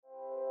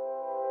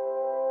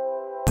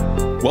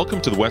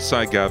Welcome to the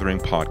Westside Gathering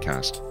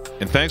podcast,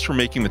 and thanks for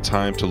making the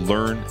time to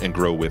learn and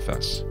grow with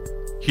us.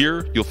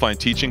 Here, you'll find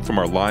teaching from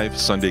our live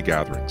Sunday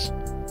gatherings.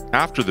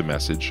 After the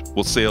message,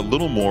 we'll say a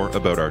little more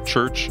about our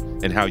church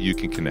and how you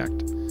can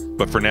connect.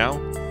 But for now,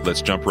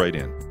 let's jump right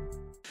in.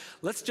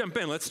 Let's jump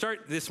in. Let's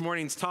start this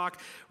morning's talk.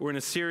 We're in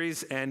a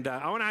series, and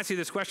I want to ask you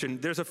this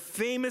question. There's a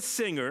famous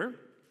singer,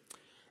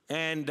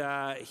 and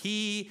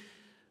he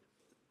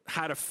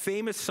had a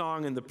famous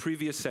song in the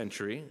previous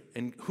century,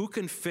 and who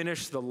can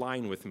finish the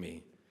line with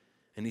me?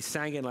 And he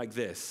sang it like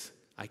this.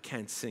 I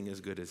can't sing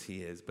as good as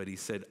he is, but he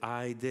said,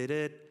 I did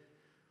it.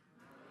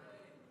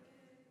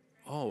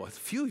 Oh, a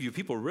few of you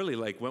people really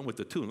went with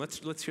the tune.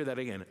 Let's hear that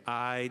again.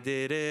 I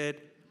did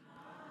it.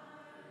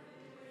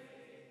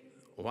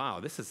 Wow,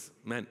 this is,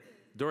 man,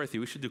 Dorothy,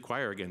 we should do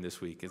choir again this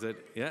week. Is it?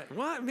 Yeah,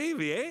 what?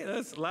 Maybe,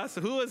 eh?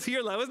 Who was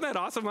here? Wasn't that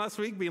awesome last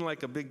week, being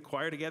like a big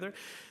choir together?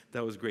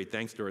 That was great.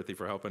 Thanks, Dorothy,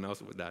 for helping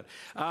us with that.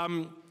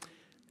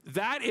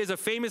 That is a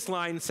famous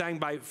line sang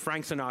by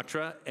Frank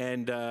Sinatra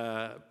and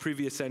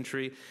previous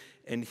century,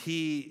 and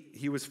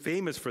he was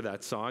famous for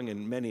that song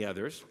and many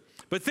others.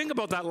 But think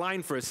about that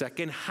line for a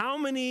second. How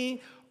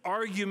many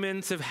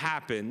arguments have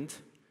happened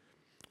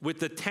with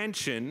the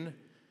tension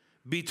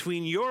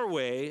between your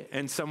way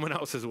and someone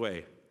else's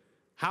way?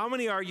 How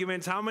many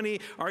arguments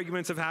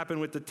have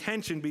happened with the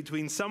tension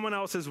between someone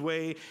else's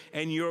way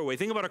and your way?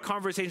 Think about a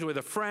conversation with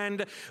a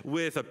friend,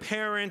 with a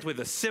parent,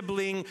 with a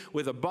sibling,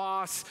 with a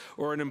boss,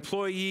 or an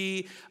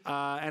employee.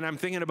 And I'm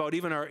thinking about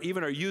even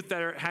our youth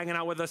that are hanging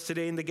out with us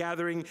today in the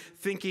gathering,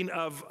 thinking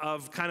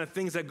of kind of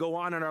things that go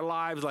on in our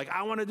lives, like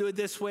I want to do it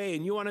this way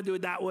and you want to do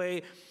it that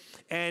way.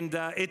 And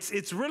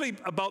it's really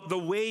about the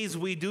ways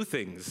we do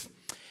things.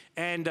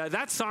 And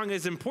that song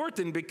is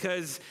important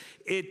because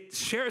it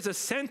shares a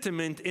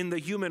sentiment in the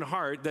human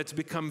heart that's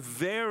become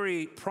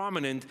very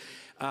prominent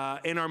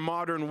in our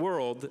modern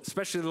world,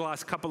 especially the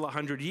last couple of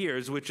hundred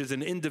years, which is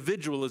an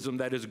individualism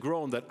that has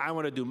grown, that I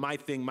want to do my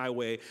thing, my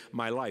way,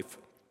 my life.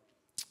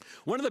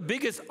 One of the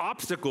biggest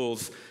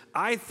obstacles,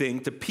 I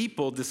think, to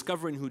people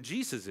discovering who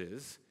Jesus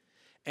is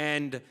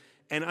and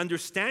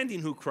understanding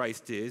who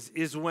Christ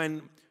is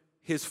when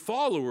his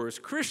followers,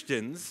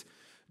 Christians,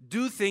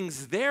 do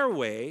things their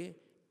way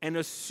and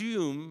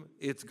assume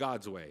it's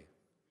God's way.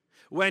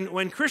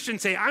 When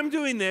Christians say, I'm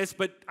doing this,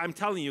 but I'm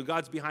telling you,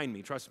 God's behind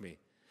me, trust me.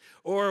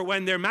 Or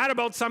when they're mad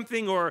about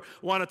something or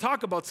want to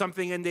talk about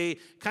something and they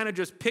kind of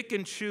just pick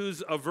and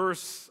choose a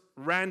verse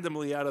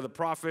randomly out of the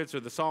prophets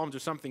or the Psalms or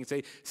something and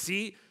say,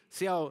 see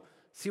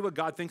what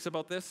God thinks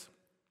about this?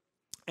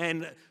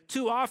 And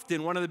too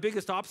often, one of the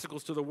biggest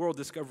obstacles to the world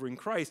discovering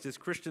Christ is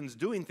Christians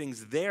doing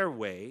things their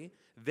way,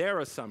 their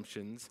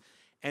assumptions,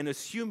 and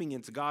assuming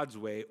it's God's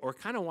way, or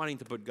kind of wanting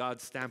to put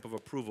God's stamp of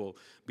approval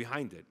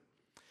behind it.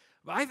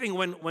 But I think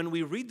when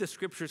we read the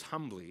scriptures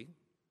humbly,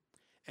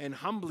 and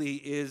humbly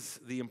is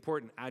the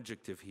important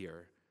adjective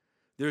here,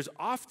 there's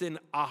often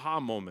aha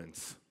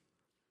moments.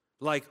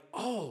 Like,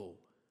 oh,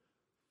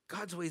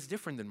 God's way is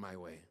different than my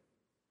way.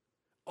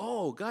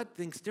 Oh, God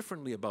thinks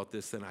differently about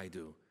this than I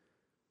do.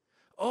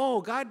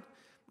 Oh,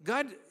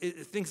 God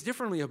thinks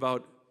differently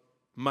about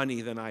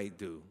money than I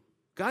do.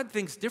 God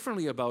thinks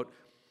differently about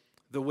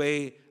the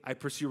way I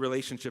pursue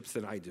relationships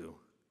than I do.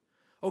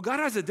 Oh, God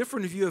has a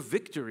different view of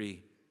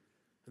victory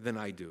than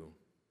I do.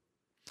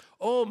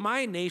 Oh,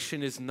 my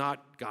nation is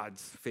not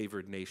God's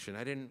favored nation.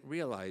 I didn't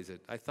realize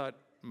it. I thought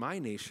my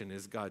nation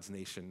is God's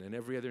nation and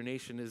every other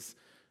nation is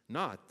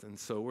not, and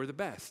so we're the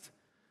best.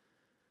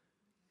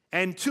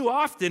 And too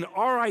often,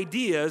 our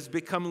ideas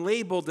become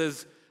labeled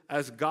as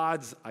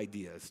God's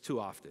ideas, too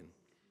often.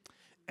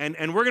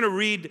 And we're going to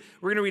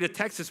read a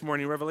text this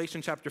morning,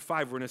 Revelation chapter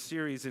 5. We're in a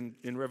series in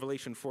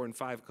Revelation 4 and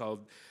 5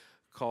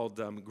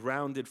 called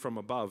Grounded from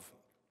Above.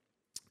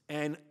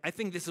 And I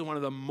think this is one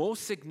of the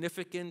most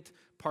significant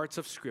parts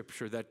of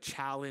Scripture that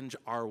challenge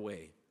our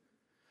way.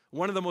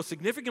 One of the most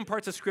significant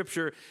parts of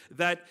Scripture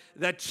that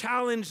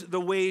challenge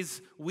the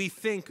ways we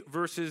think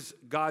versus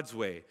God's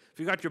way. If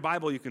you got your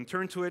Bible, you can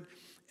turn to it.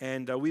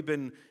 And we've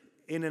been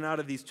in and out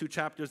of these two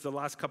chapters the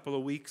last couple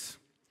of weeks.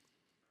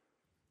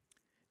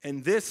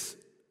 And this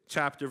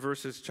chapter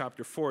versus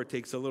chapter 4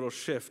 takes a little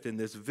shift in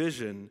this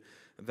vision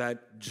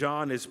that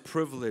John is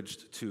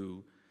privileged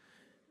to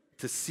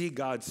see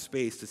God's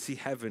space, to see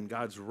heaven,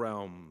 God's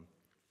realm.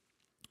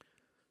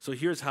 So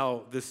here's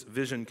how this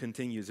vision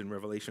continues in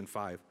Revelation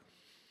 5.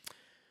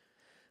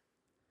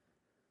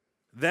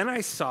 Then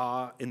I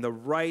saw in the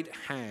right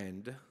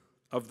hand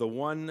of the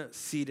one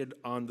seated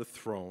on the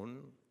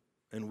throne,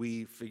 and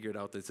we figured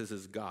out that this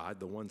is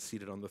God, the one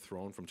seated on the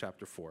throne from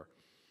chapter 4.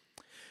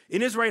 In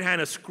his right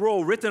hand, a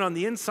scroll written on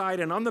the inside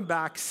and on the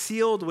back,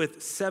 sealed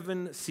with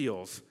 7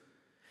 seals.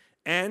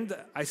 And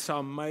I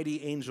saw a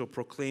mighty angel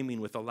proclaiming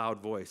with a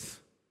loud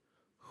voice,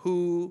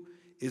 "Who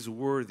is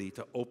worthy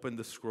to open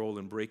the scroll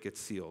and break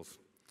its seals?"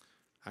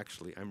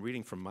 Actually, I'm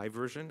reading from my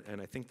version,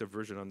 and I think the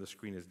version on the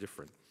screen is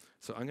different.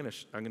 So I'm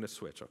gonna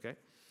switch, okay?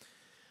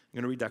 I'm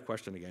going to read that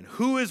question again.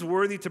 Who is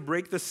worthy to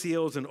break the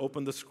seals and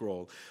open the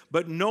scroll?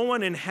 But no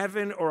one in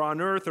heaven or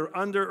on earth or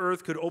under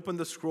earth could open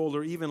the scroll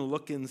or even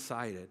look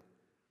inside it.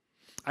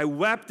 I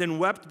wept and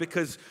wept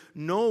because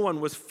no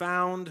one was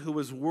found who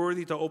was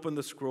worthy to open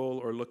the scroll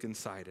or look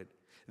inside it.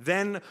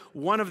 Then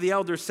one of the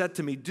elders said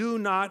to me, "Do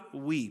not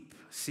weep.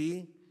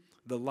 See,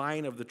 the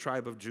Lion of the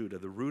tribe of Judah,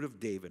 the Root of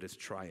David, has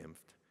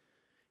triumphed.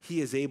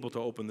 He is able to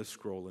open the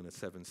scroll and its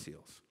 7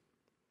 seals."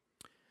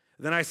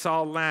 Then I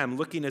saw a lamb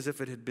looking as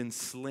if it had been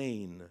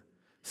slain,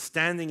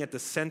 standing at the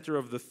center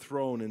of the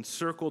throne,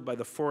 encircled by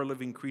the 4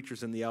 living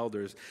creatures and the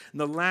elders. And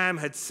the lamb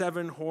had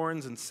 7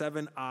 horns and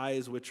 7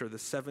 eyes, which are the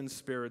 7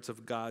 spirits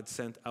of God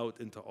sent out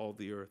into all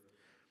the earth.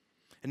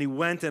 And he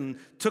went and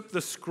took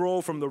the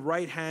scroll from the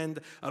right hand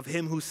of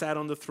him who sat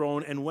on the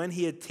throne. And when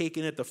he had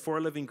taken it, the 4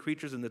 living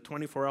creatures and the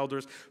 24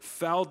 elders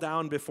fell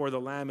down before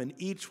the Lamb, and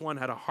each one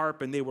had a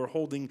harp, and they were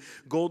holding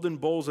golden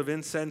bowls of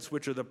incense,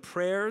 which are the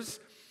prayers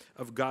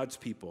of God's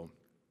people.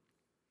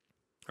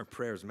 Our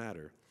prayers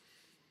matter.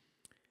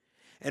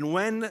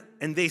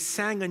 And they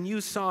sang a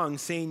new song,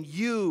 saying,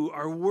 "You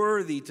are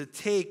worthy to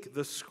take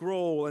the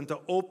scroll and to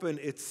open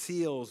its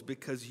seals,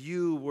 because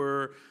you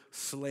were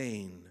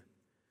slain.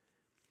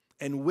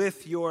 And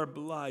with your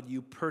blood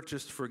you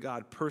purchased for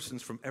God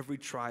persons from every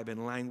tribe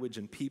and language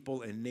and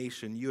people and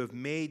nation. You have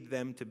made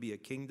them to be a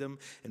kingdom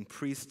and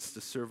priests to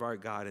serve our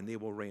God, and they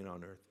will reign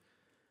on earth."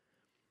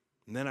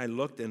 And then I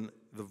looked, and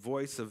the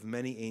voice of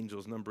many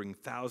angels, numbering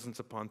thousands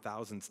upon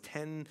thousands,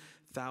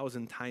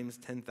 10,000 times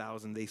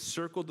 10,000, they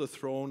circled the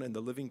throne and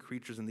the living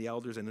creatures and the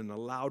elders, and in a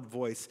loud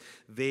voice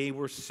they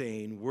were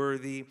saying,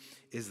 "Worthy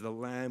is the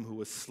Lamb who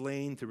was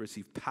slain to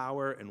receive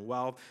power and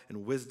wealth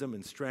and wisdom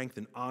and strength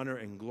and honor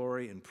and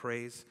glory and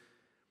praise."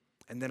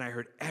 And then I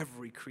heard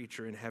every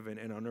creature in heaven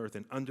and on earth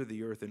and under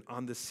the earth and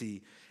on the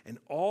sea, and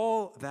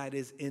all that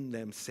is in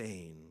them,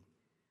 saying,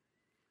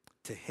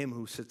 "To him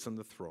who sits on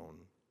the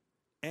throne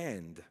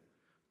and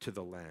to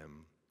the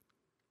Lamb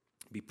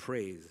be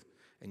praise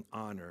and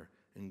honor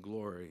and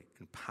glory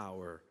and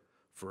power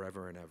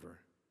forever and ever."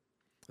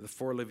 The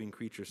 4 living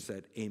creatures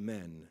said,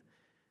 "Amen."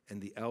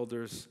 And the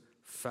elders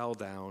fell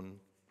down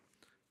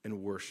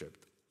and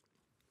worshiped.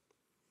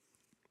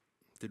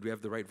 Did we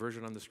have the right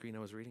version on the screen I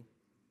was reading?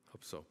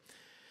 Hope so.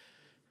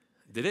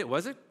 Did it?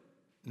 Was it?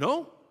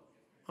 No?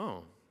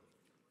 Oh.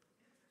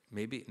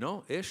 Maybe.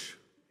 No? Ish?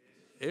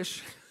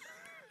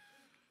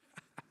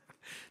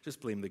 Just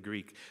blame the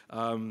Greek.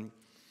 I'm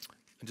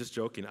just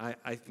joking.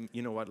 I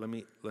you know what? Let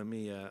me.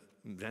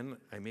 Then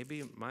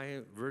maybe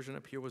my version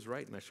up here was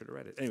right, and I should have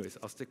read it. Anyways,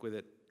 I'll stick with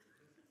it.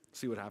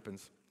 See what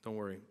happens. Don't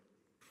worry.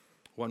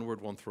 One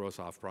word won't throw us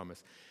off.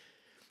 Promise.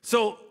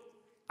 So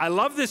I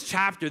love this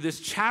chapter.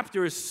 This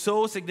chapter is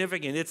so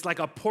significant. It's like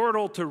a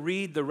portal to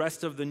read the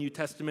rest of the New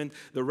Testament,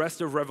 the rest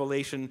of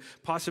Revelation,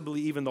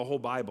 possibly even the whole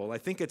Bible. I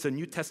think it's a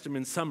New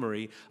Testament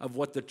summary of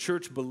what the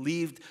church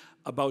believed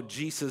about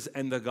Jesus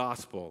and the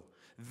gospel.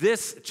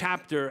 This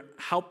chapter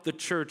helped the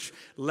church,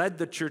 led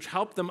the church,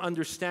 helped them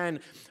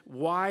understand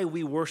why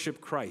we worship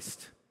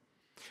Christ.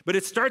 But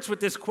it starts with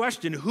this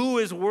question: who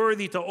is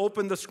worthy to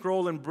open the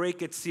scroll and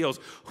break its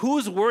seals?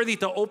 Who's worthy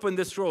to open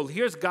this scroll?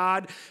 Here's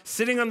God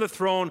sitting on the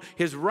throne.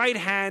 His right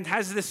hand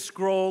has this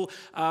scroll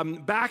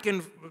back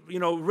and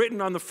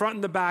written on the front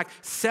and the back,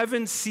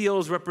 7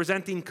 seals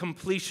representing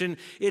completion.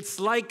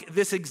 It's like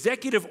this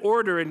executive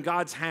order in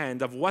God's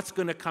hand of what's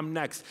going to come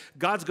next.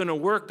 God's going to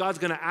work, God's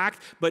going to act,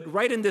 but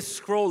right in this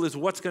scroll is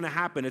what's going to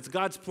happen. It's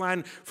God's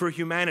plan for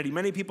humanity.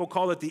 Many people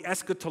call it the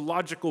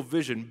eschatological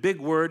vision.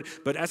 Big word,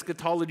 but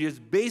eschatology is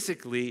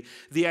basically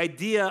the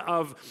idea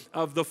of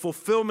the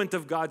fulfillment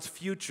of God's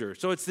future.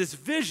 So it's this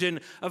vision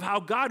of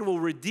how God will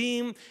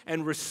redeem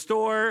and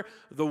restore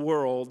the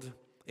world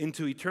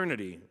into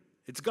eternity.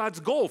 It's God's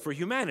goal for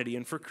humanity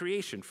and for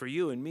creation, for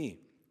you and me.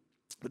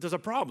 But there's a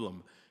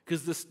problem,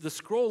 because the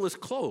scroll is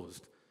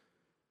closed.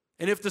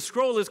 And if the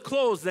scroll is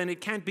closed, then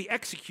it can't be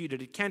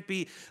executed. It can't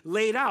be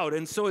laid out.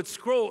 And so it's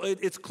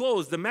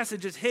closed. The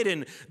message is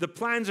hidden. The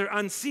plans are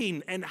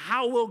unseen. And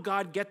how will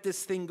God get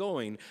this thing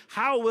going?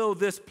 How will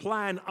this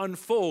plan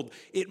unfold?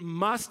 It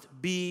must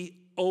be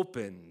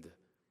opened.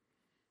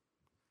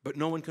 But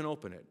no one can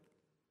open it.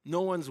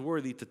 No one's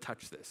worthy to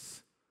touch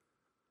this.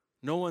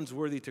 No one's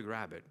worthy to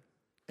grab it.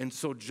 And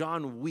so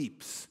John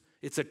weeps.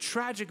 It's a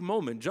tragic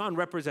moment. John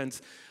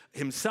represents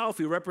himself.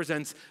 He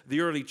represents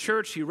the early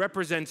church. He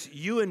represents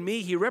you and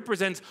me. He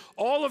represents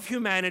all of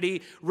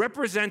humanity,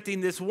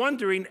 representing this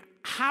wondering,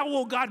 how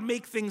will God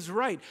make things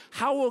right?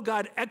 How will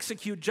God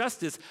execute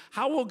justice?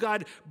 How will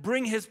God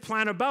bring his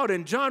plan about?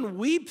 And John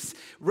weeps,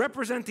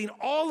 representing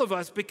all of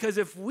us, because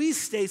if we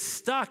stay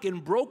stuck in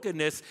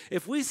brokenness,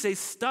 if we stay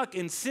stuck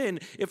in sin,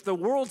 if the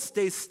world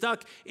stays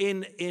stuck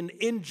in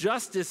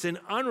injustice and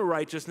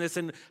unrighteousness,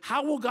 and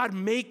how will God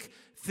make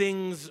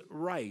things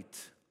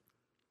right?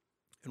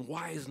 And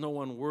why is no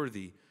one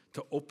worthy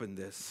to open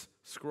this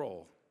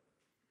scroll?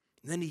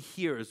 And then he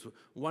hears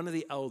one of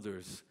the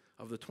elders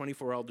of the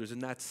 24 elders in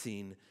that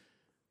scene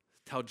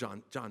tell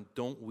John,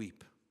 don't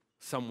weep.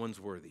 Someone's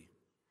worthy.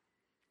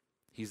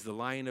 He's the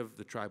Lion of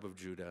the tribe of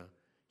Judah.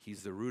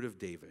 He's the Root of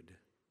David.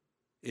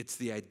 It's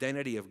the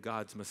identity of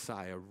God's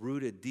Messiah,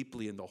 rooted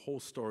deeply in the whole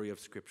story of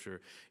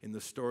Scripture, in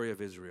the story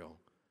of Israel.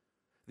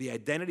 The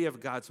identity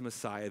of God's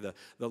Messiah,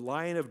 the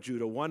Lion of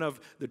Judah, one of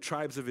the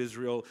tribes of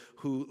Israel,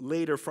 who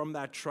later from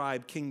that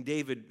tribe, King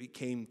David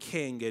became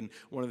king and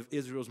one of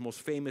Israel's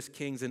most famous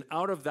kings. And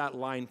out of that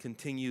line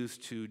continues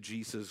to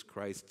Jesus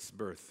Christ's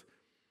birth.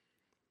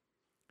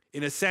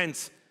 In a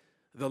sense,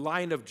 the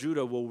Lion of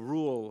Judah will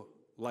rule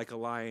like a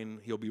lion.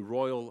 He'll be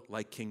royal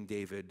like King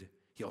David.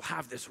 He'll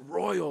have this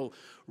royal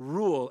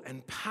rule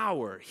and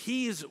power.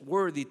 He's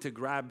worthy to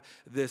grab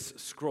this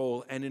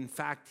scroll. And in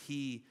fact,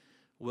 he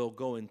will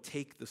go and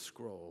take the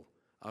scroll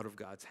out of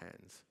God's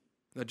hands.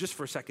 Now, just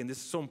for a second, this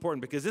is so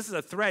important because this is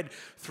a thread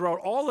throughout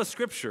all of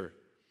Scripture.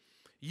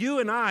 You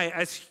and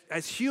I,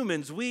 as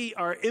humans, we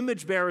are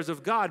image bearers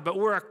of God, but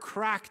we're a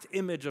cracked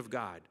image of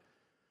God.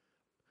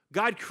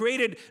 God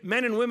created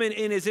men and women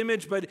in his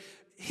image, but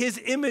his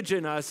image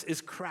in us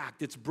is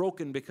cracked. It's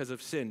broken because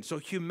of sin. So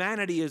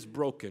humanity is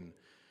broken.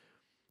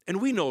 And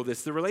we know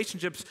this. The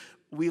relationships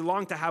we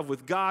long to have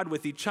with God,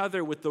 with each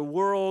other, with the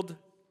world,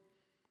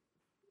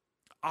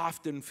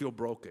 often feel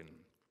broken.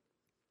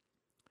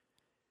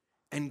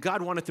 And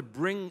God wanted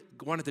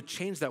to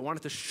change that,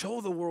 wanted to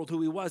show the world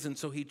who he was. And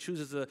so he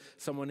chooses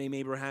someone named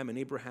Abraham, and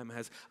Abraham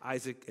has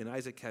Isaac, and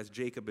Isaac has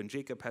Jacob, and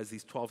Jacob has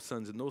these 12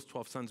 sons, and those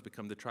 12 sons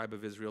become the tribe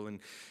of Israel, and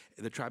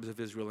the tribes of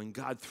Israel. And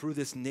God, through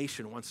this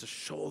nation, wants to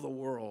show the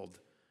world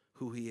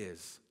who he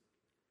is.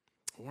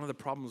 One of the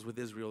problems with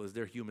Israel is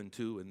they're human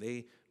too, and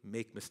they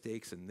make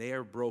mistakes, and they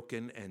are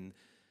broken. And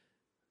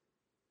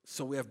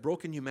so we have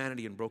broken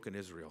humanity and broken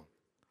Israel.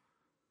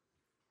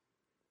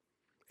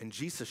 And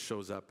Jesus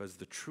shows up as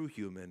the true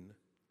human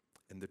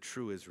and the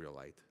true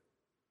Israelite.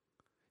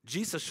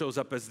 Jesus shows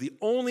up as the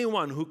only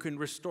one who can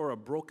restore a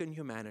broken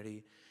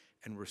humanity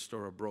and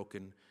restore a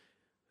broken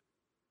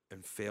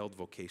and failed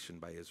vocation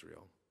by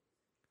Israel.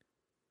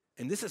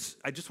 And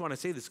I just want to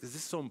say this because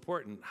this is so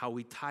important, how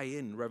we tie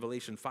in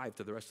Revelation 5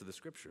 to the rest of the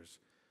Scriptures.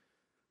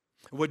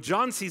 What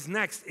John sees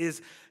next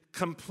is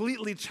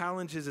completely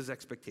challenges his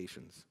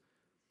expectations.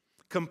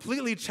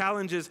 Completely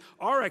challenges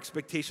our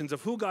expectations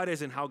of who God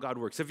is and how God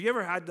works. Have you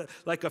ever had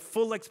like a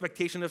full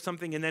expectation of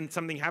something and then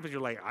something happens,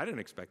 you're like, I didn't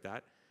expect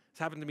that. This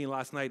happened to me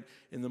last night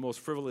in the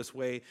most frivolous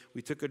way.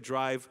 We took a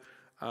drive,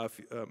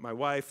 my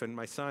wife and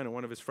my son and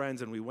one of his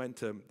friends, and we went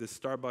to this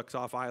Starbucks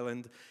off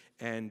island,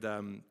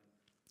 and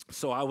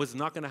so I was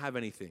not going to have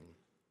anything.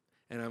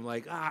 And I'm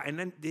like, and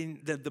then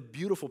the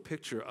beautiful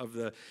picture of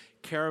the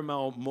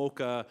caramel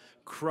mocha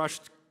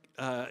crushed,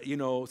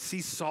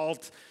 sea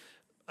salt,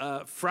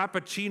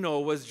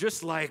 Frappuccino was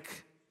just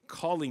like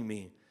calling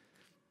me.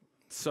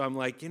 So I'm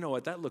like, you know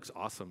what, that looks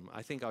awesome.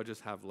 I think I'll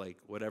just have like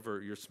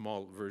whatever your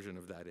small version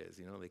of that is.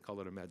 They call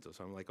it a mezzo.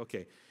 So I'm like,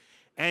 okay.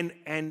 And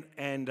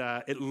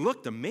it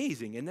looked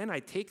amazing. And then I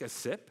take a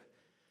sip.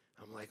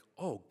 I'm like,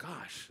 oh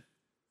gosh,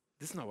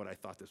 this is not what I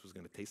thought this was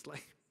going to taste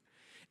like.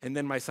 And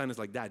then my son is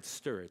like, Dad,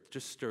 stir it.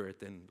 Just stir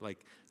it. And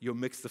like, you'll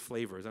mix the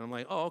flavors. And I'm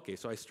like, oh, okay.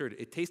 So I stirred it.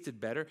 It tasted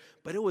better,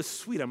 but it was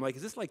sweet. I'm like,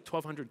 is this like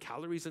 1,200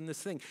 calories in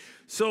this thing?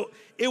 So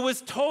it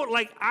was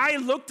like, I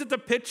looked at the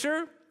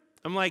picture.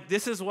 I'm like,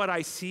 this is what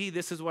I see.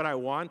 This is what I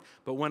want.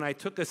 But when I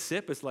took a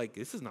sip, it's like,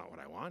 this is not what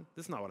I want.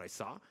 This is not what I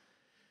saw.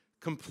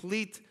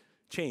 Complete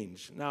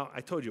change. Now,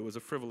 I told you it was a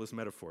frivolous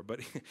metaphor,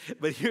 but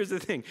here's the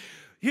thing.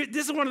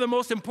 This is one of the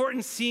most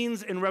important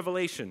scenes in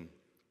Revelation.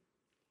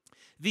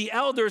 The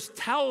elders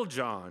tell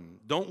John,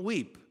 don't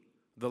weep,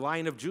 the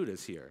Lion of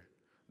Judah's here,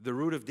 the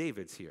root of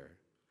David's here.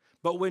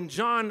 But when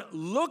John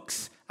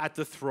looks at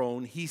the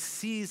throne, he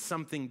sees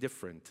something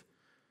different.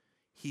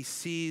 He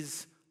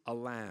sees a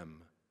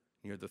lamb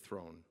near the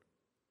throne.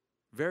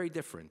 Very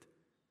different.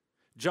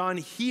 John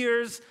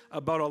hears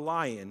about a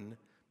lion,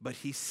 but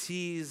he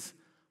sees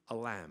a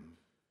lamb.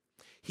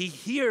 He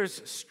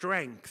hears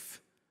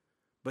strength,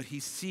 but he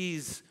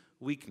sees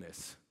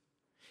weakness.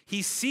 He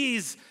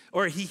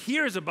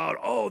hears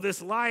about, this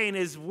lion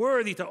is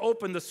worthy to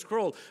open the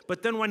scroll.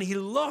 But then when he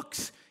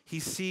looks, he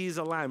sees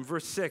a lamb.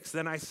 Verse 6,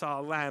 then I saw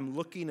a lamb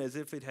looking as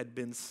if it had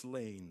been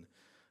slain.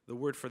 The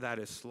word for that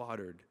is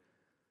slaughtered.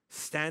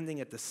 Standing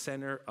at the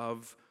center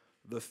of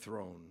the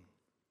throne.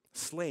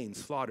 Slain,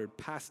 slaughtered,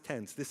 past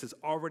tense. This has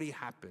already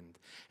happened.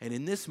 And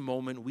in this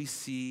moment, we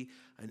see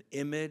an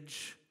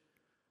image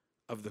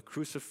of the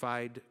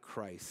crucified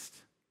Christ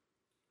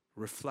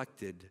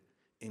reflected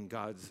in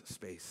God's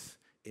space.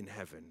 In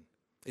heaven.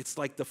 It's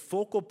like the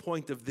focal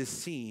point of this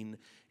scene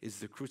is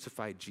the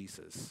crucified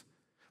Jesus.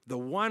 The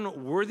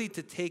one worthy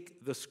to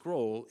take the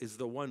scroll is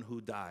the one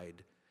who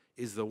died,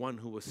 is the one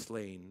who was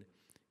slain,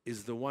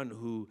 is the one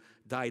who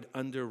died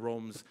under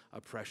Rome's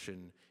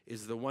oppression,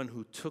 is the one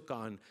who took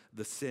on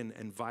the sin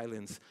and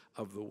violence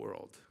of the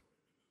world.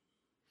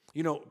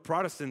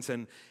 Protestants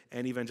and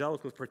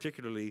evangelicals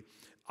particularly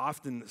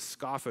often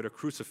scoff at a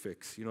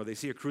crucifix. They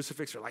see a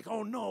crucifix, they're like,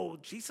 oh no,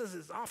 Jesus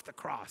is off the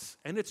cross.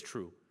 And it's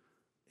true.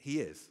 He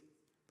is.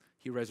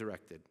 He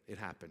resurrected. It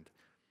happened.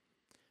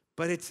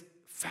 But it's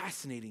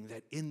fascinating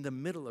that in the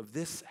middle of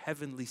this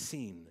heavenly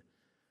scene,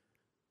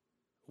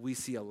 we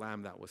see a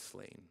lamb that was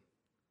slain.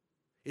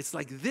 It's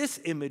like this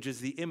image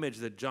is the image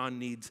that John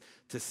needs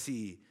to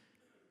see.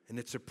 and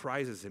it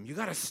surprises him. You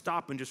got to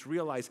stop and just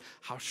realize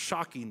how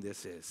shocking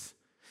this is.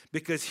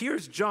 Because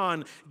here's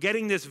John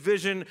getting this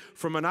vision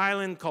from an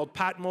island called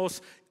Patmos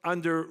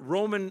under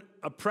Roman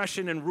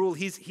oppression and rule.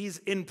 He's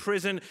in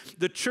prison.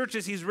 The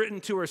churches he's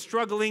written to are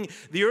struggling.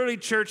 The early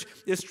church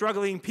is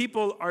struggling.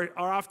 People are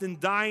often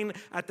dying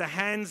at the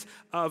hands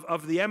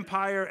of the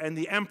empire and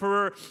the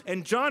emperor.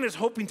 And John is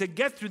hoping to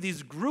get through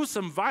these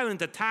gruesome,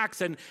 violent attacks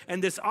and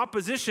this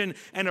opposition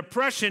and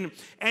oppression.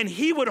 And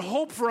he would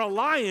hope for a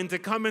lion to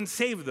come and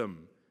save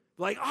them.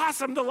 Like,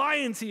 awesome, the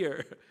lion's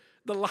here.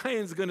 The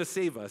lion's going to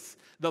save us.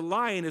 The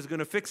lion is going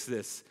to fix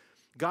this.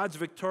 God's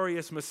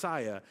victorious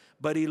Messiah.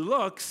 But he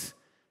looks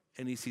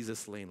and he sees a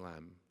slain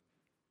lamb.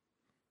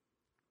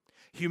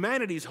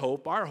 Humanity's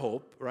hope, our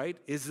hope, right,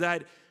 is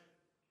that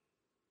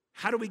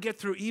how do we get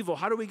through evil?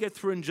 How do we get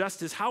through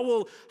injustice? How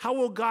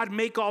will God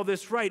make all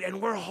this right? And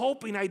we're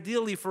hoping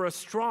ideally for a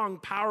strong,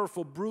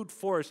 powerful, brute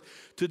force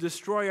to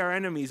destroy our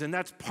enemies. And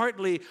that's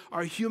partly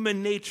our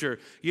human nature.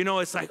 You know,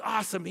 it's like,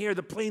 awesome, here,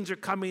 the planes are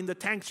coming, the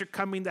tanks are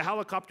coming, the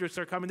helicopters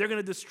are coming. They're going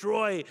to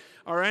destroy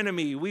our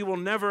enemy. We will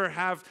never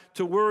have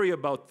to worry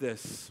about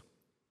this.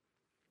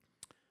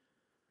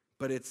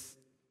 But it's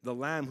the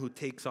Lamb who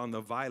takes on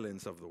the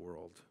violence of the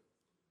world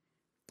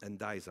and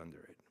dies under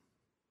it.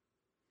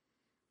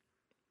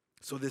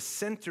 So this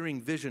centering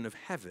vision of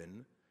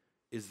heaven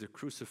is the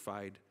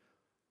crucified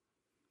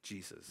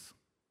Jesus.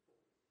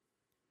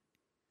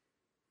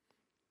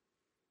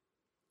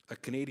 A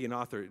Canadian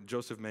author,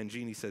 Joseph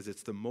Mangini, says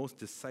it's the most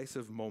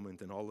decisive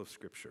moment in all of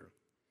Scripture.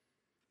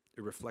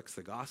 It reflects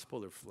the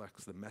gospel, it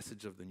reflects the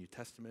message of the New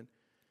Testament,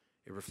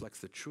 it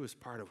reflects the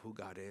truest part of who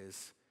God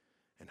is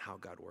and how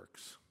God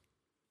works.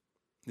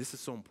 This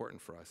is so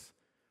important for us.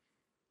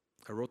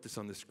 I wrote this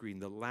on the screen.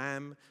 The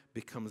Lamb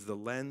becomes the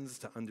lens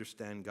to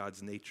understand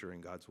God's nature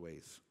and God's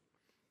ways.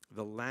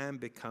 The Lamb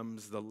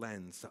becomes the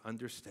lens to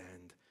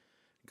understand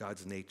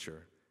God's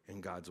nature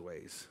and God's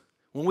ways.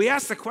 When we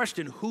ask the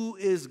question, who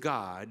is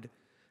God?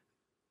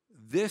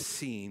 This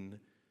scene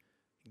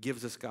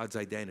gives us God's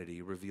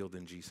identity revealed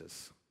in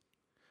Jesus.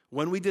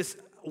 When we just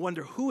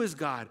wonder, who is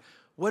God?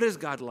 What is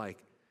God like?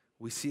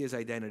 We see his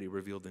identity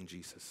revealed in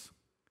Jesus.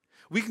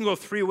 We can go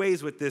three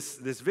ways with this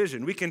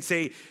vision. We can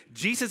say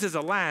Jesus is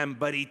a lamb,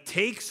 but he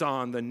takes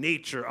on the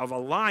nature of a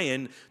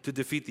lion to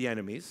defeat the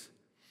enemies.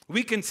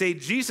 We can say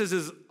Jesus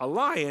is a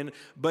lion,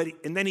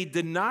 and then he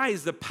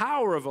denies the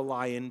power of a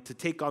lion to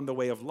take on the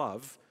way of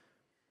love.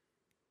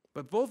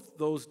 But both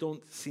those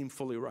don't seem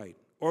fully right.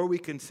 Or we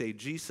can say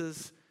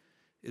Jesus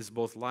is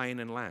both lion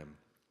and lamb.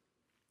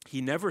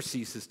 He never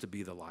ceases to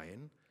be the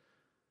lion,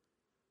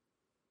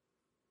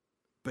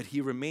 but he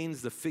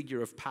remains the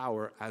figure of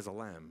power as a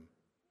lamb.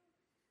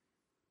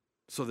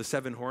 So the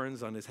 7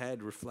 horns on his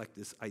head reflect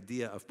this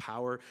idea of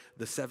power.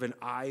 The 7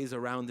 eyes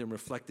around him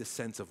reflect this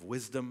sense of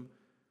wisdom.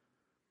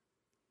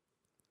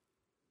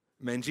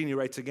 Mangini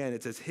writes again,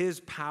 it says, his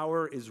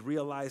power is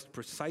realized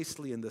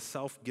precisely in the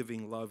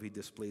self-giving love he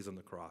displays on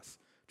the cross.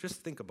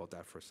 Just think about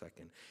that for a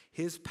second.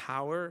 His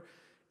power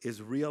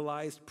is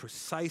realized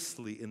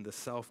precisely in the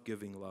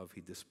self-giving love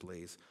he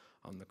displays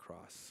on the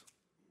cross.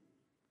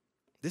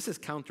 This is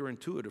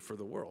counterintuitive for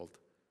the world.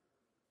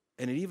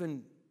 And it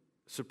even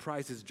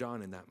surprises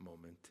John in that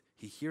moment.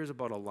 He hears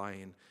about a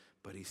lion,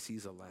 but he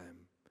sees a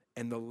lamb.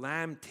 And the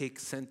lamb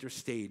takes center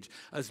stage.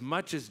 As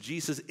much as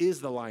Jesus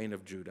is the Lion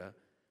of Judah,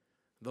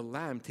 the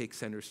lamb takes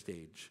center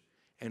stage.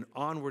 And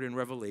onward in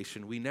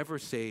Revelation, we never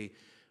say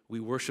we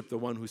worship the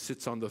one who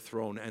sits on the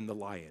throne and the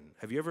lion.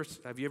 Have you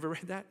ever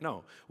read that?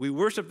 No. We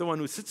worship the one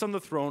who sits on the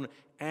throne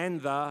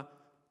and the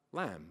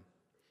lamb.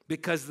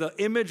 Because the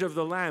image of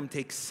the lamb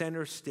takes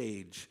center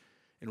stage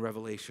in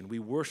Revelation. We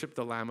worship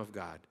the Lamb of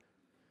God.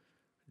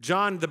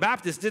 John the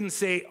Baptist didn't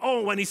say,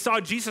 oh, when he saw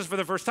Jesus for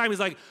the first time, he's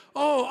like,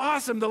 oh,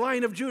 awesome, the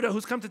Lion of Judah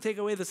who's come to take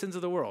away the sins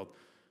of the world.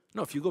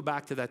 No, if you go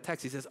back to that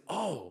text, he says,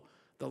 oh,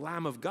 the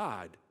Lamb of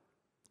God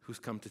who's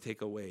come to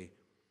take away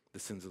the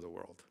sins of the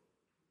world.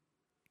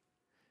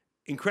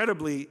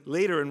 Incredibly,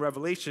 later in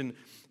Revelation,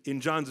 in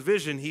John's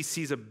vision, he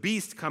sees a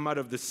beast come out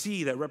of the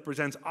sea that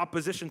represents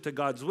opposition to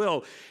God's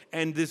will.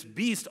 And this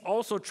beast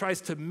also tries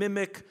to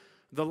mimic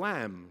the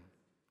lamb.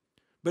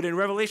 But in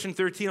Revelation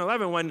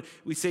 13:11, when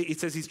we say, it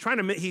says he's trying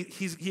to,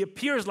 he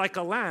appears like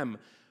a lamb,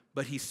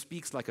 but he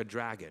speaks like a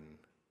dragon.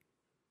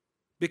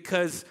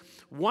 Because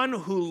one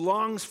who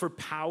longs for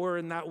power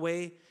in that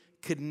way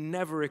could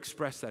never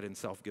express that in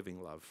self-giving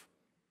love.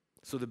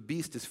 So the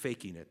beast is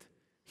faking it.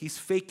 He's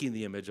faking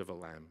the image of a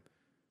lamb.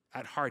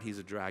 At heart, he's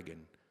a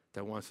dragon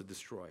that wants to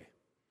destroy.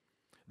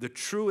 The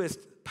truest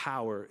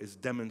power is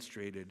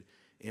demonstrated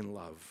in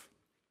love.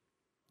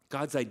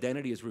 God's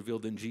identity is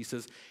revealed in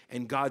Jesus,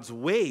 and God's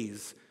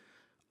ways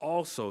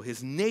also,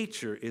 his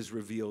nature is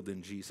revealed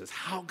in Jesus.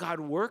 How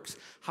God works,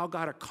 how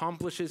God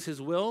accomplishes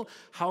his will,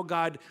 how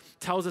God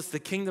tells us the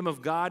kingdom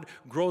of God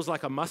grows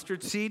like a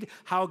mustard seed,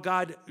 how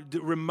God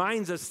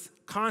reminds us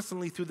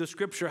constantly through the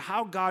scripture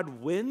how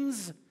God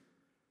wins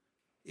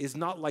is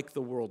not like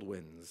the world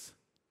wins.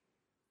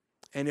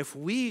 And if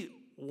we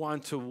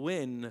want to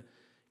win,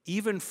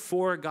 even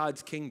for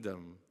God's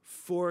kingdom,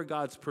 for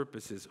God's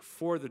purposes,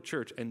 for the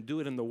church, and do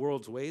it in the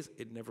world's ways,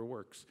 it never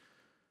works.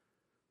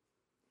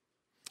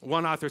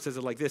 One author says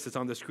it like this, it's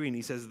on the screen.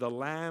 He says, the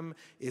Lamb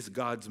is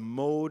God's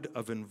mode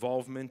of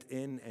involvement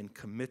in and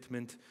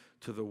commitment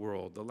to the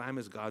world. The Lamb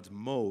is God's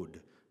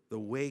mode, the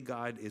way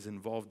God is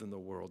involved in the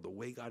world, the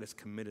way God is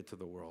committed to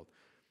the world.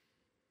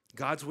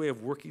 God's way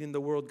of working in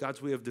the world,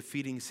 God's way of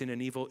defeating sin and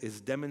evil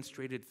is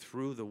demonstrated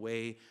through the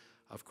way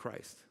of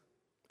Christ.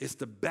 It's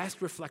the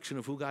best reflection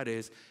of who God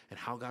is and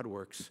how God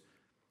works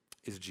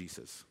is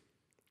Jesus.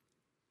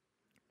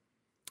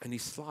 And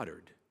he's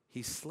slaughtered.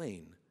 He's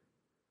slain.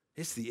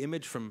 It's the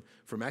image from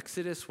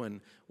Exodus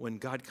when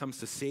God comes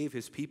to save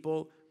his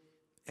people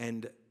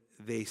and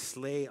they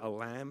slay a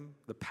lamb,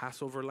 the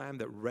Passover lamb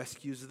that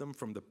rescues them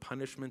from the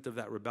punishment of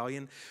that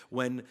rebellion.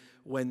 When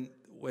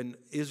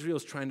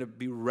Israel's trying to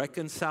be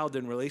reconciled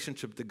in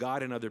relationship to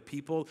God and other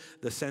people,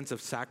 the sense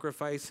of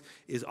sacrifice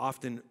is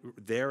often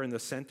there in the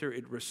center.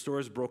 It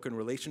restores broken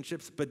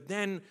relationships. But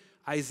then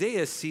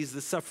Isaiah sees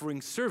the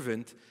suffering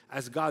servant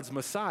as God's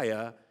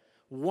Messiah,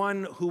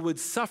 one who would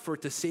suffer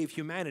to save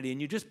humanity.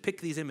 And you just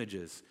pick these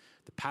images.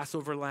 The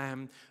Passover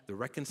lamb, the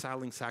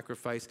reconciling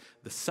sacrifice,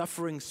 the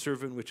suffering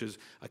servant, which is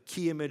a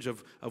key image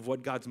of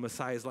what God's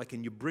Messiah is like,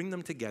 and you bring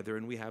them together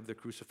and we have the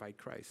crucified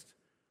Christ.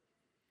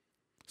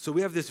 So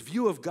we have this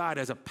view of God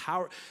as a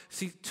power.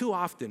 See, too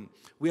often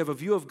we have a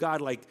view of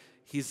God like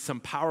he's some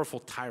powerful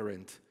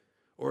tyrant,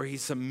 or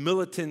he's some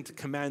militant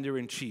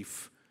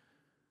commander-in-chief,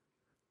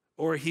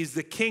 or he's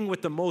the king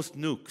with the most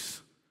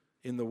nukes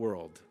in the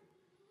world.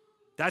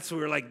 That's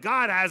where we're like,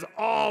 God has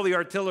all the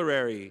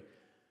artillery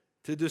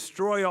to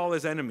destroy all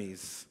his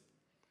enemies.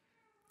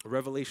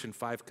 Revelation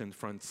 5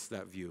 confronts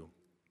that view.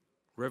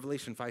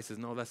 Revelation 5 says,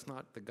 no, that's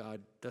not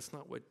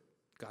what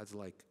God's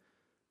like.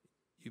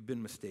 You've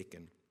been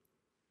mistaken.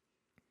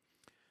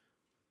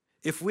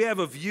 If we have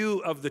a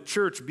view of the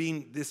church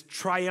being this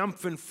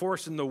triumphant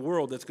force in the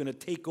world that's going to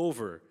take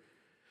over,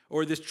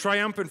 or this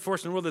triumphant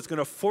force in the world that's going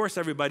to force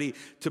everybody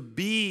to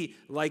be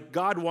like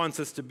God wants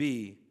us to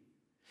be,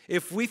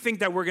 if we think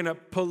that we're going to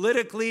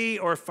politically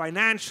or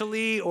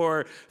financially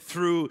or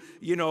through,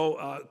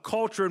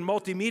 culture and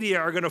multimedia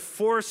are going to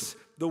force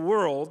the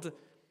world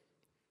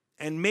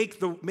and make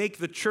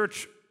the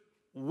church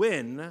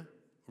win,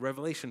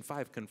 Revelation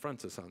 5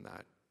 confronts us on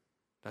that.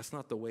 That's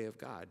not the way of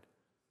God,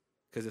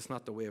 because it's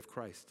not the way of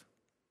Christ.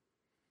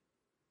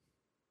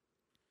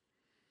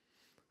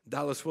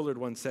 Dallas Willard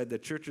once said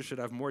that churches should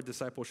have more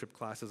discipleship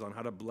classes on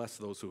how to bless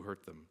those who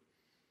hurt them,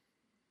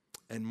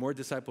 and more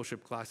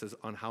discipleship classes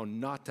on how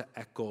not to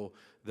echo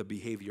the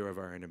behavior of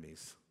our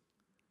enemies.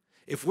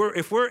 If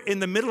we're in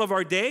the middle of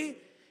our day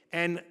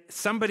and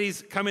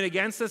somebody's coming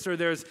against us, or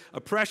there's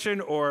oppression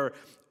or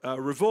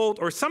revolt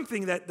or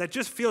something that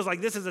just feels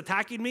like this is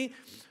attacking me,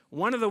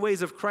 one of the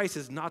ways of Christ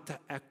is not to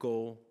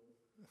echo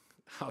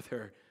how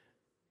they're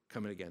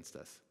coming against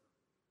us.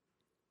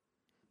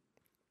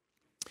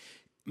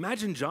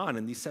 Imagine John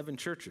and these 7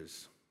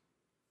 churches.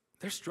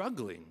 They're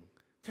struggling.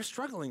 They're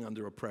struggling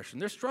under oppression.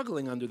 They're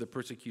struggling under the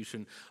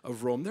persecution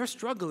of Rome. They're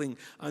struggling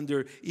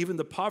under even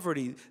the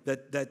poverty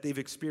that they've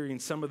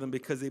experienced, some of them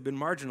because they've been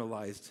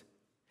marginalized.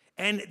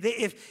 And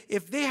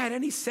if they had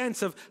any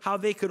sense of how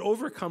they could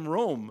overcome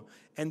Rome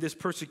and this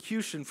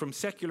persecution from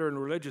secular and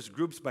religious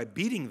groups by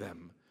beating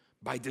them,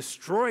 by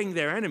destroying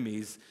their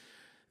enemies,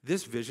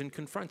 this vision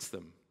confronts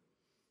them.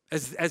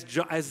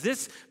 As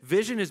this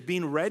vision is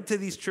being read to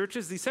these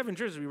churches, these 7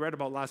 churches we read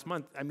about last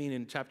month,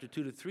 in chapter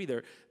 2 to 3,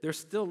 they're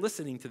still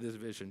listening to this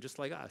vision, just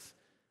like us.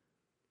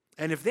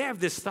 And if they have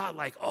this thought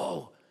like,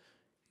 oh,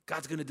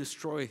 God's going to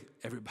destroy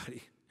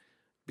everybody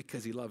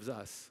because he loves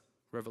us,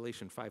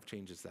 Revelation 5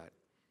 changes that,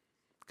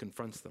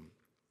 confronts them.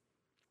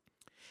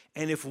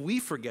 And if we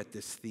forget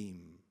this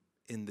theme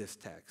in this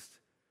text,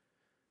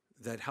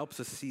 that helps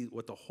us see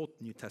what the whole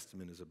New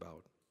Testament is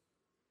about.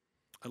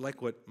 I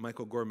like what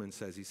Michael Gorman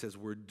says. He says,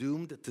 we're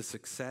doomed to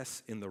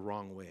success in the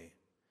wrong way.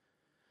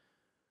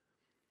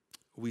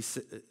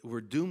 We're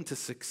doomed to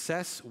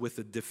success with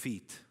a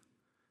defeat,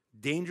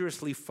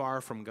 dangerously far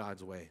from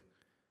God's way.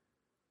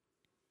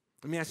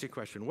 Let me ask you a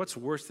question. What's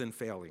worse than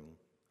failing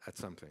at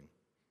something?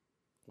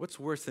 What's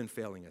worse than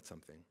failing at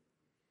something?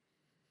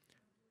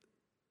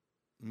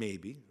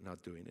 Maybe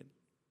not doing it,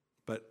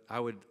 but I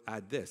would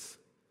add this: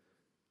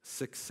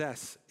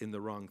 success in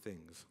the wrong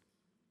things.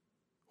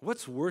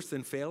 What's worse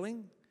than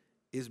failing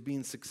is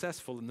being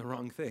successful in the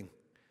wrong thing.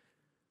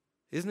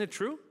 Isn't it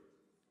true?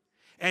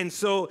 And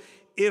so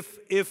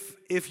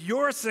if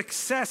your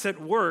success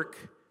at work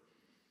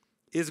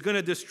is going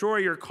to destroy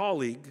your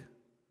colleague,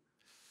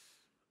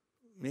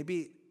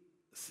 maybe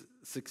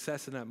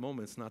success in that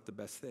moment is not the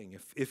best thing.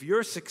 If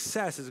your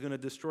success is going to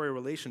destroy a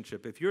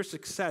relationship, if your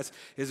success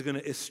is going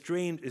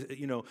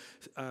to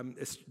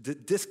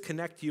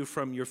disconnect you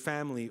from your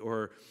family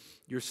or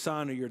your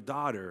son or your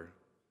daughter,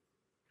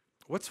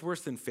 what's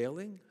worse than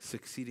failing?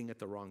 Succeeding at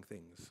the wrong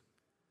things.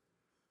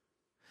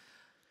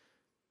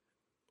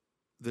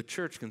 The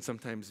church can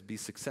sometimes be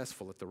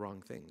successful at the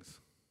wrong things.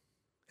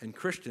 And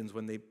Christians,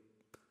 when they,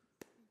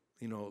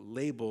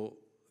 label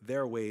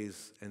their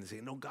ways and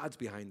say, no, God's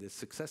behind this,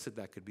 success at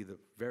that could be the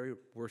very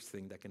worst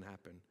thing that can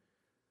happen.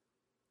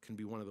 Can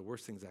be one of the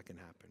worst things that can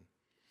happen.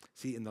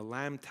 See, and the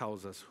Lamb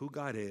tells us who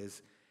God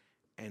is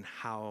and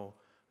how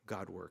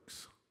God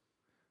works.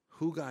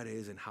 Who God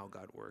is and how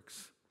God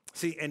works.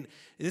 See, and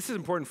this is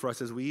important for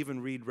us as we even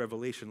read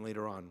Revelation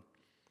later on.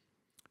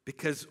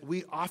 Because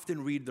we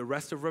often read the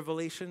rest of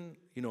Revelation,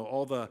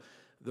 all the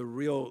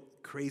real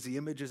crazy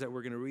images that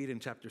we're going to read in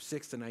chapter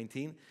 6 to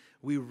 19.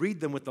 We read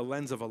them with the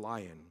lens of a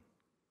lion.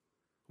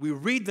 We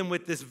read them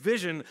with this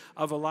vision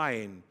of a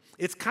lion.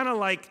 It's kind of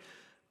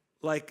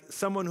like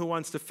someone who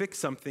wants to fix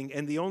something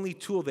and the only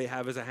tool they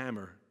have is a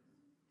hammer.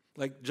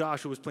 Like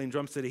Josh, who was playing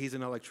drums today, he's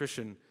an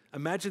electrician.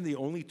 Imagine the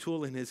only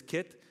tool in his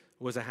kit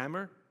was a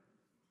hammer.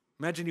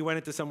 Imagine he went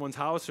into someone's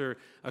house or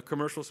a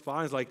commercial spa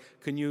and is like,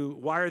 can you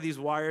wire these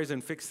wires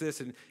and fix this?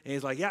 And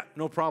he's like, yeah,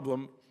 no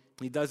problem.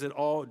 He does it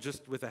all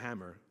just with a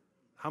hammer.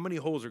 How many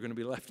holes are going to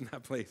be left in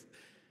that place?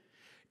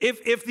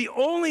 If the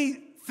only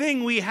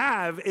thing we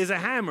have is a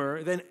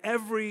hammer, then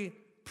every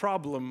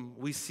problem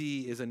we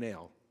see is a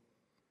nail.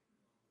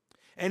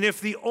 And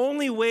if the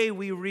only way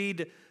we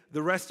read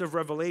the rest of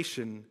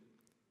Revelation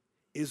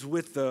is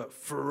with the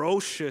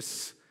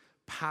ferocious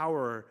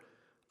power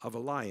of a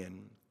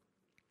lion,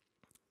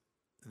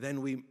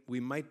 then we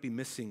might be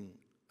missing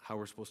how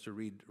we're supposed to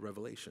read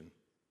Revelation.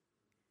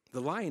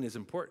 The lion is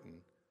important,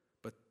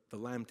 but the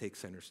Lamb takes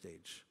center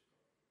stage.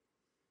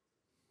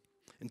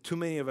 And too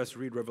many of us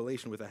read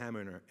Revelation with a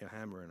hammer in our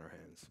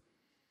hands.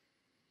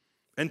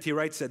 N.T.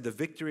 Wright said, the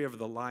victory of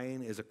the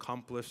lion is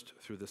accomplished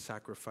through the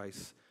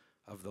sacrifice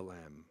of the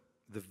Lamb.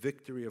 The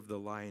victory of the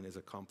lion is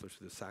accomplished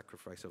through the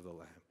sacrifice of the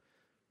Lamb.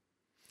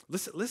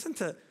 Listen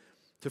to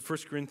 1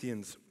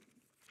 Corinthians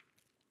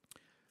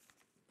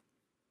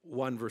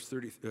 1, verse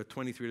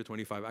 23 to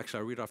 25. Actually,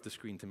 I'll read off the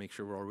screen to make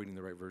sure we're all reading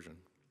the right version.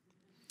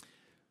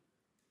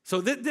 So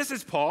this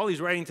is Paul.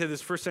 He's writing to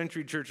this first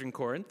century church in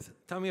Corinth.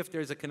 Tell me if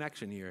there's a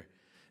connection here.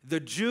 The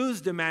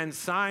Jews demand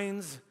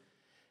signs,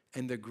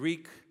 and the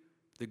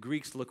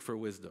Greeks look for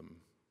wisdom.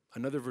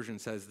 Another version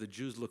says the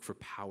Jews look for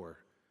power.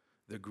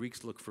 The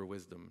Greeks look for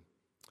wisdom.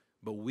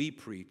 But we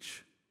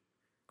preach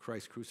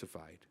Christ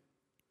crucified.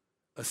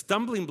 A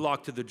stumbling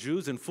block to the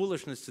Jews and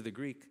foolishness to the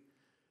Greek.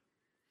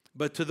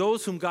 But to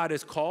those whom God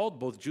has called,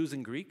 both Jews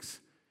and Greeks,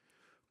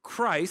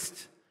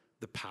 Christ,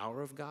 the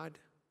power of God,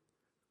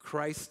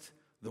 Christ,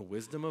 the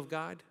wisdom of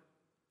God.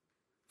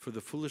 For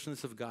the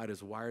foolishness of God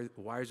is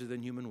wiser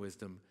than human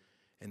wisdom,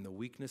 and the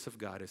weakness of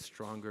God is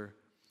stronger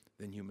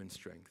than human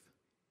strength.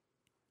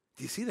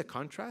 Do you see the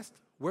contrast?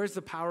 Where's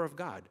the power of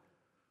God?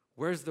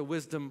 Where's the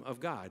wisdom of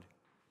God?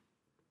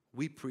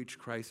 We preach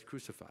Christ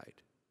crucified.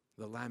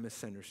 The Lamb is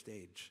center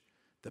stage.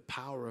 The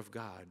power of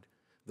God,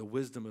 the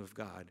wisdom of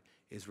God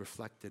is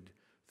reflected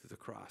through the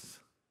cross.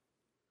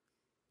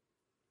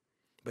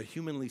 But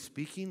humanly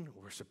speaking,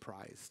 we're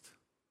surprised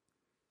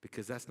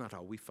because that's not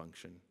how we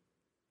function.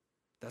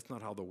 That's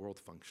not how the world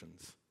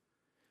functions.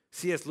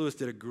 C.S. Lewis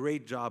did a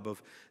great job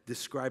of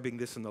describing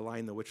this in The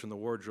Lion, the Witch, and the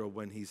Wardrobe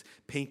when he's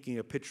painting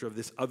a picture of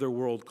this other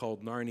world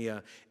called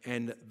Narnia,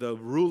 and the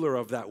ruler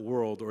of that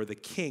world, or the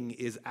king,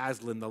 is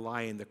Aslan the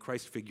lion, the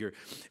Christ figure.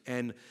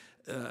 And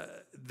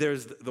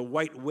there's the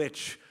white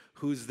witch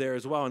who's there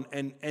as well.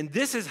 And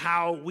this is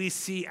how we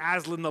see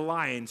Aslan the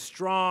lion,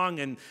 strong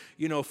and,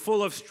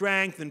 full of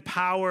strength and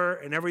power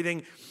and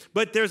everything.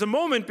 But there's a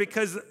moment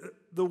because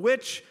the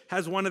witch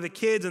has one of the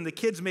kids, and the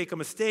kids make a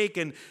mistake,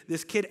 and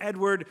this kid,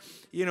 Edward,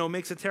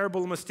 makes a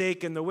terrible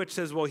mistake, and the witch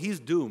says, well, he's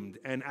doomed.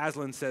 And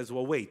Aslan says,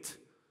 well, wait.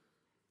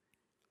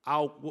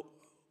 I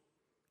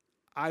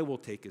will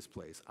take his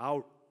place.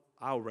 I'll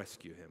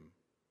rescue him.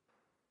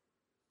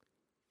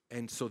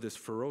 And so this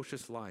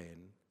ferocious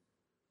lion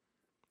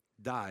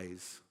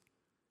dies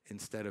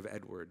instead of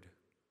Edward,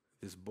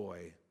 this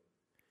boy.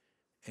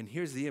 And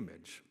here's the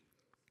image.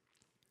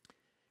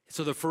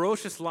 So the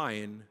ferocious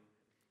lion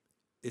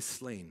is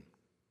slain.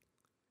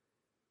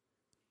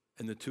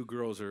 And the two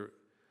girls are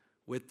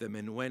with them.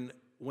 And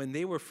when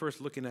they were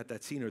first looking at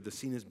that scene, or the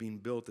scene is being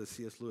built as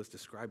C.S. Lewis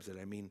describes it,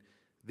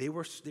 they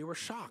were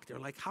shocked. They're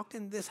like, how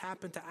can this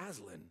happen to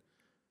Aslan?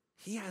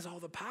 He has all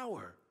the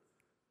power.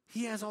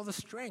 He has all the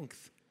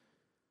strength.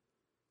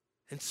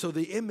 And so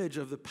the image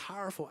of the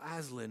powerful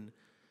Aslan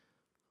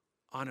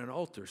on an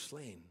altar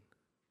slain.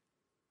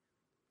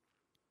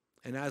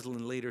 And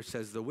Aslan later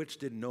says the witch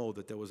didn't know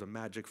that there was a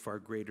magic far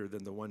greater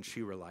than the one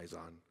she relies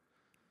on.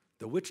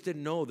 The witch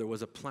didn't know there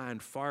was a plan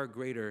far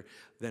greater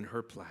than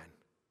her plan.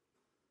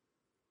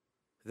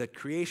 That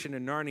creation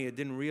in Narnia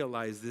didn't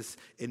realize this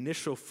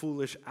initial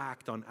foolish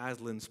act on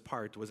Aslan's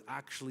part was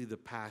actually the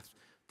path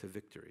to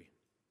victory.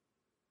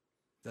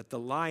 That the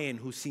lion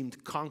who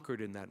seemed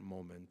conquered in that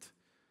moment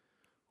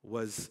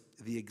was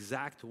the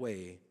exact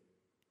way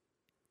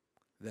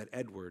that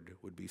Edward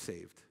would be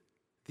saved.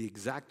 The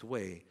exact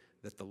way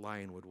that the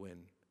lion would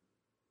win,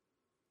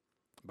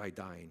 by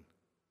dying.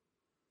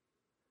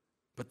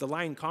 But the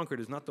lion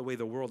conquered is not the way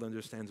the world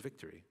understands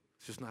victory.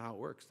 It's just not how it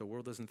works. The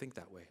world doesn't think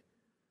that way.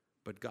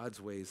 But God's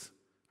ways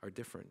are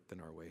different than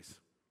our ways.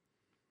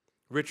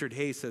 Richard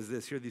Hayes says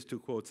this. Here are these two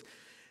quotes.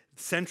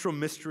 Central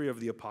mystery of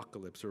the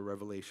apocalypse or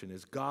Revelation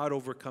is God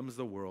overcomes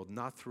the world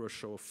not through a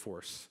show of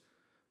force,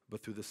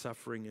 but through the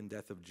suffering and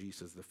death of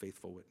Jesus, the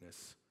faithful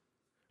witness.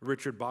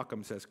 Richard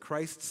Bauckham says,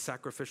 Christ's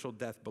sacrificial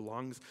death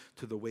belongs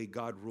to the way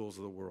God rules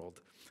the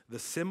world. The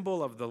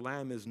symbol of the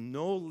Lamb is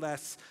no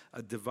less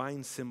a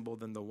divine symbol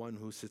than the one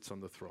who sits on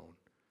the throne.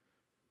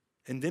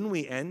 And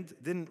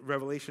didn't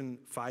Revelation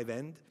 5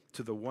 end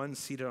to the one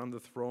seated on the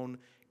throne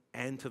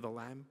and to the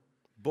Lamb?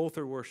 Both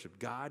are worshiped.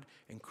 God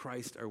and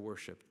Christ are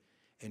worshiped.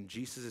 And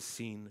Jesus is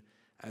seen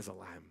as a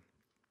lamb.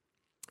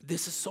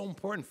 This is so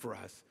important for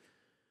us.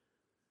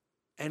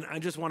 And I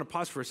just want to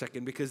pause for a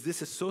second because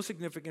this is so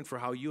significant for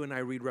how you and I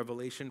read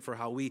Revelation, for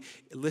how we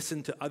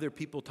listen to other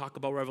people talk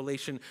about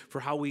Revelation, for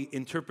how we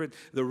interpret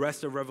the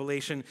rest of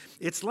Revelation.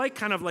 It's like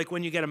kind of like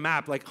when you get a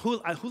map, like who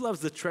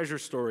loves the treasure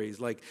stories,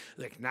 like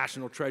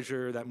National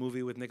Treasure, that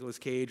movie with Nicolas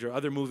Cage, or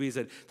other movies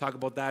that talk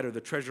about that, or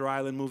the Treasure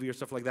Island movie or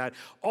stuff like that.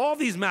 All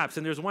these maps,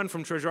 and there's one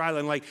from Treasure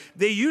Island, like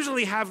they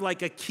usually have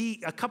like a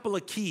couple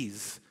of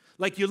keys.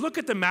 Like you look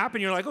at the map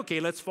and you're like,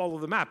 okay, let's follow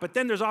the map. But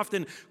then there's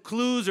often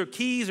clues or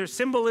keys or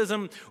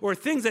symbolism or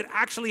things that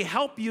actually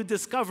help you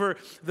discover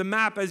the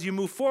map as you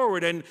move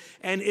forward. And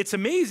it's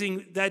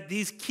amazing that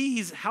these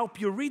keys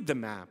help you read the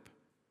map.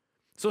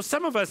 So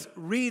some of us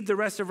read the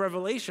rest of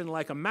Revelation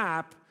like a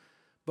map,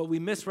 but we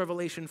miss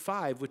Revelation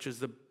 5, which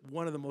is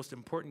one of the most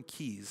important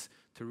keys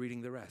to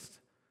reading the rest.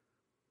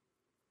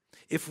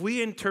 If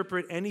we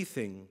interpret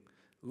anything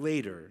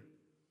later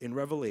in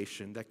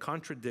Revelation that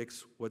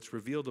contradicts what's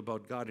revealed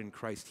about God in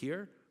Christ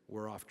here,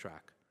 we're off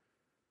track.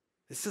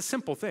 It's a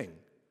simple thing.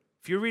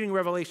 If you're reading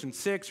Revelation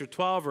 6 or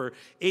 12 or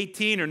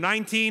 18 or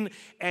 19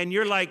 and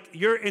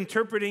you're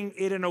interpreting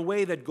it in a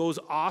way that goes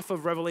off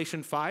of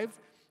Revelation 5,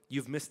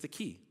 you've missed the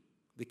key.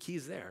 The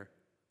key's there.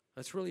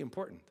 That's really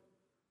important.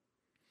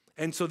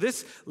 And so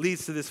this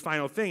leads to this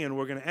final thing, and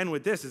we're going to end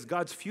with this, is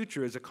God's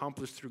future is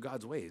accomplished through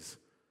God's ways.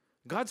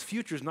 God's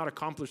future is not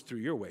accomplished through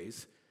your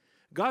ways.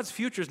 God's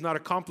future is not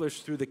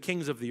accomplished through the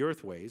kings of the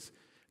earth ways.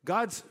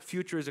 God's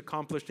future is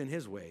accomplished in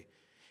his way.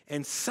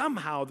 And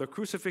somehow the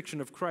crucifixion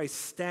of Christ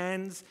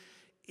stands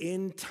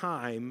in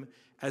time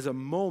as a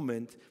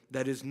moment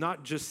that is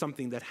not just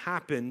something that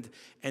happened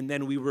and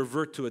then we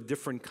revert to a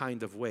different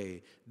kind of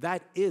way.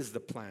 That is the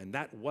plan.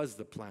 That was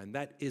the plan.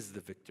 That is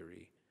the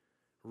victory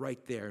right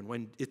there. And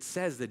when it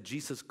says that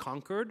Jesus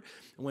conquered,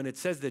 when it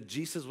says that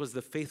Jesus was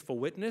the faithful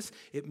witness,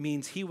 it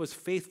means he was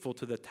faithful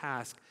to the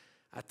task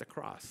at the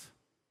cross.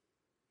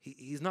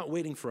 He's not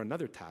waiting for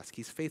another task.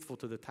 He's faithful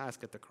to the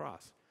task at the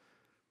cross.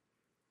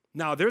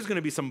 Now, there's going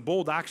to be some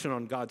bold action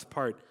on God's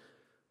part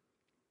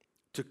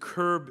to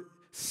curb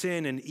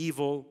sin and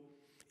evil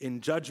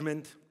in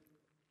judgment,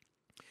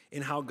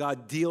 in how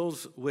God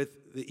deals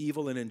with the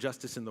evil and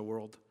injustice in the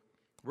world.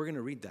 We're going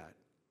to read that.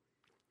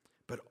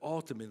 But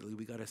ultimately,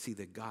 we got to see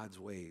that God's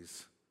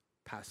ways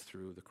pass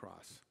through the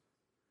cross.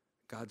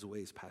 God's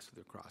ways pass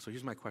through the cross. So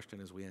here's my question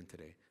as we end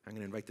today. I'm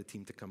going to invite the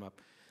team to come up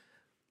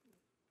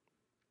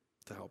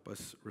to help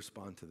us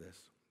respond to this.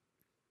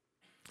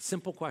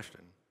 Simple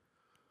question.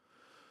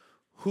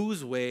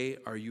 Whose way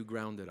are you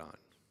grounded on?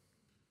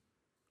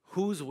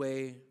 Whose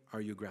way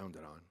are you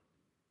grounded on?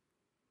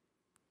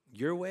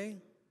 Your way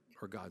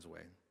or God's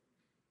way?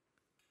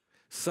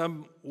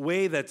 Some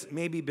way that's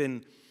maybe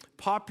been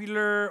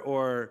popular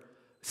or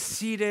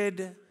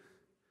seated.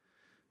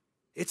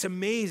 It's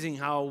amazing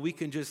how we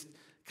can just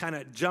kind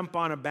of jump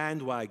on a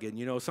bandwagon.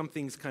 You know,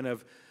 something's kind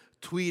of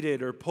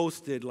tweeted or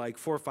posted like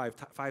 4 or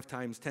 5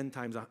 times, 10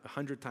 times,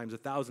 100 times,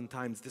 1,000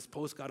 times. This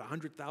post got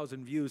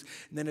 100,000 views,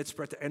 and then it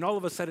spread, and all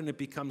of a sudden it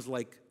becomes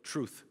like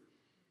truth.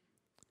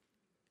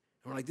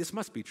 And we're like, this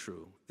must be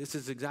true. This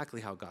is exactly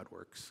how God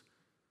works.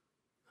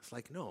 It's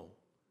like, no.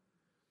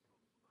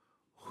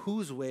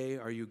 Whose way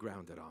are you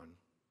grounded on?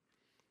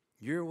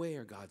 Your way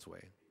or God's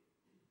way?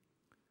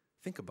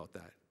 Think about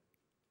that.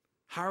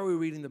 How are we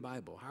reading the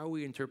Bible? How are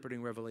we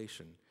interpreting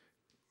Revelation?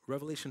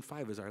 Revelation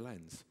 5 is our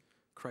lens.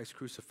 Christ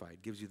crucified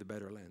gives you the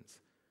better lens.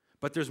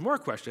 But there's more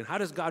question. How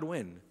does God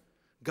win?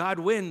 God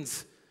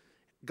wins.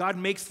 God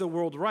makes the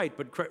world right,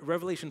 but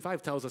Revelation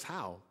 5 tells us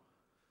how.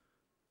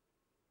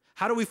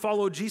 How do we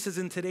follow Jesus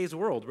in today's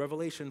world?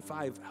 Revelation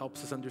 5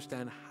 helps us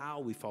understand how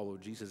we follow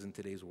Jesus in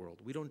today's world.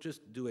 We don't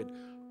just do it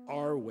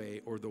our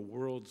way or the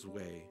world's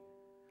way,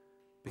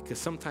 because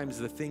sometimes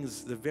the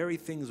very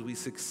things we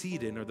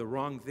succeed in are the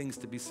wrong things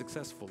to be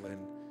successful in.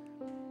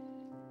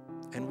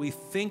 And we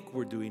think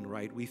we're doing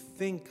right. We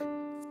think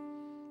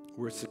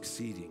we're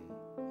succeeding,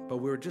 but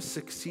we're just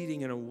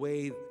succeeding in a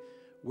way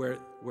where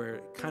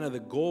kind of the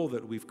goal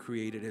that we've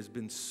created has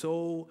been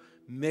so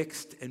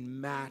mixed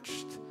and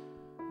matched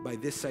by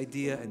this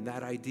idea and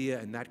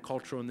that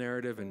cultural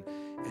narrative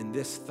and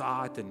this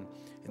thought and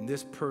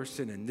this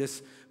person and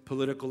this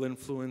political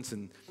influence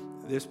and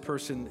this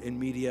person in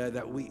media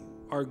that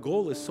our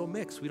goal is so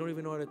mixed we don't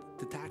even know how to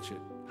detach it.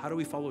 How do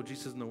we follow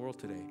Jesus in the world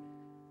today?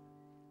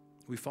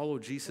 We follow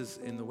Jesus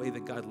in the way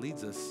that God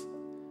leads us.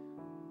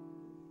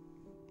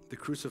 The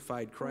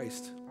crucified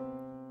Christ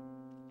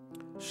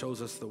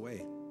shows us the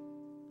way.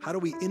 How do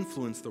we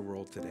influence the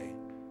world today?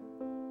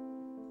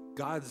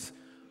 God's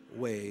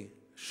way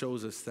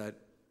shows us that,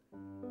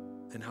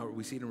 and how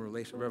we see it in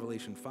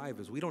Revelation 5,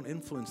 is we don't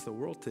influence the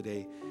world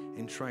today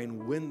and try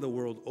and win the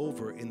world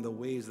over in the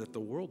ways that the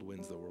world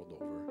wins the world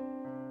over.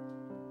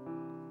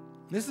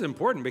 This is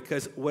important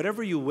because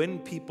whatever you win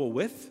people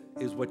with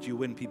is what you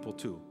win people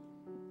to.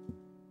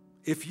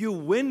 If you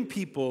win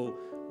people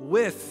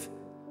with,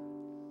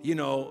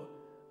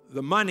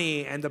 the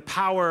money and the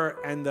power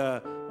and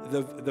the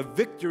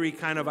victory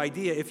kind of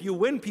idea, if you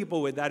win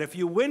people with that, if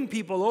you win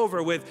people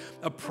over with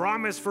a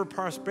promise for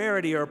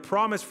prosperity or a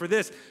promise for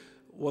this,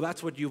 well,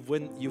 that's what you've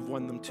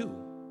won them to.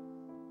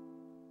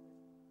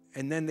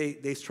 And then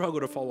they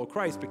struggle to follow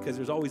Christ because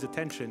there's always a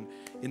tension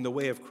in the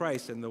way of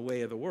Christ and the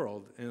way of the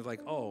world. And it's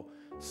like, oh,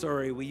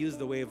 sorry, we use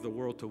the way of the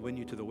world to win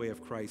you to the way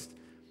of Christ.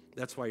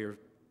 That's why you're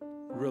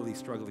really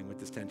struggling with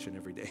this tension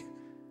every day.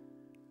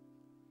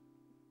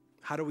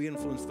 How do we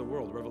influence the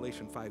world?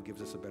 Revelation 5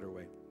 gives us a better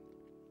way.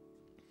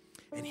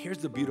 And here's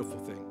the beautiful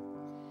thing.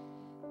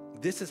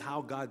 This is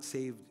how God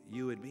saved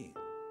you and me.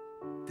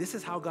 This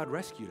is how God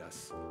rescued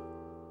us.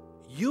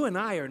 You and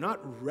I are not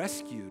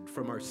rescued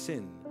from our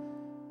sin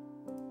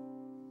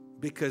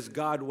because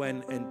God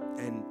went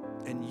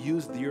and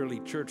used the early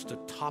church to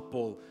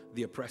topple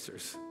the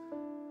oppressors.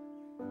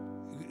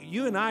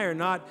 You and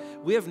I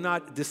we have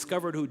not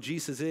discovered who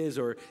Jesus is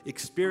or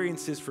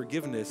experienced his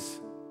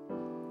forgiveness.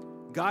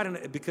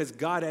 Because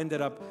God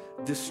ended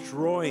up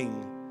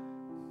destroying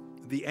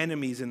the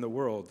enemies in the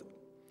world.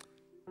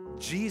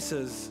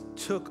 Jesus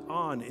took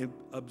on,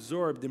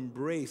 absorbed,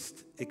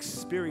 embraced,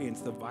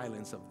 experienced the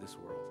violence of this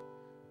world.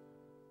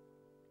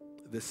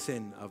 The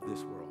sin of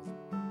this world.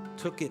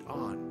 Took it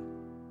on.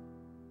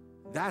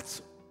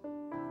 That's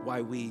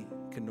why we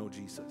can know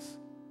Jesus.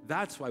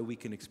 That's why we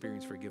can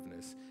experience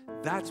forgiveness.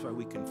 That's why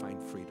we can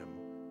find freedom.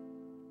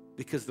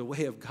 Because the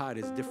way of God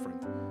is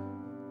different.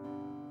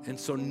 And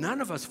so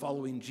none of us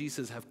following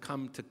Jesus have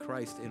come to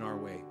Christ in our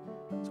way.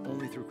 It's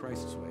only through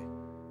Christ's way.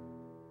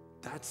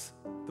 That's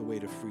the way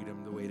to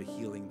freedom, the way to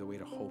healing, the way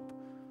to hope,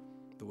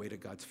 the way to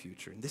God's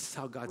future. And this is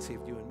how God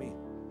saved you and me.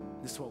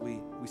 This is what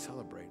we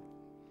celebrate.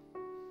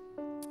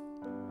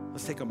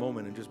 Let's take a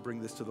moment and just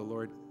bring this to the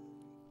Lord.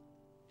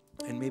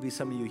 And maybe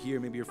some of you here,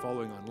 maybe you're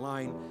following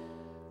online.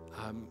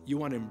 You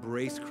want to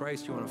embrace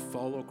Christ. You want to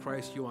follow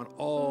Christ. You want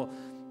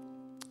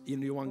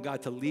you want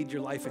God to lead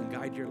your life and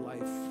guide your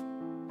life.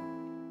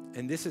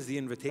 And this is the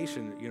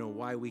invitation,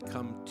 why we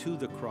come to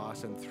the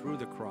cross and through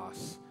the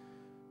cross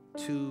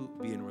to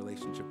be in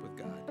relationship with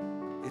God.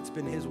 It's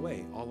been his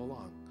way all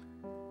along.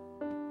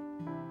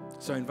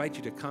 So I invite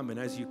you to come, and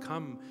as you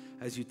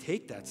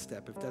take that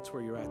step, if that's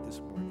where you're at this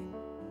morning,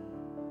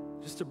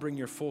 just to bring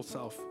your full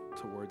self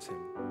towards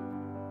him.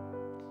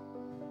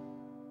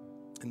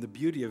 And the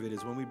beauty of it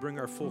is when we bring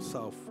our full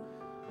self,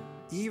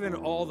 even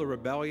all the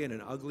rebellion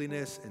and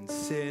ugliness and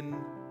sin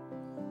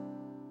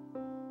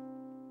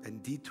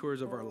and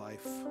detours of our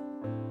life,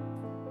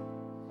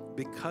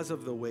 because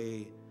of the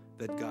way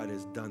that God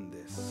has done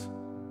this,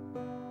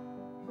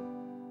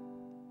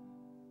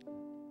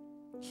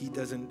 he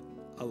doesn't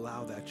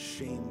allow that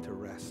shame to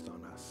rest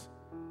on us,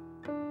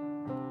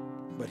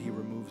 but he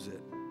removes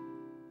it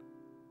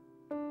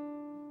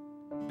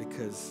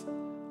because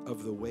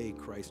of the way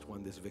Christ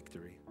won this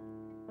victory.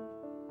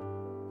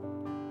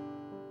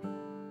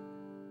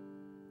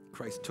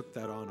 Christ took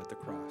that on at the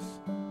cross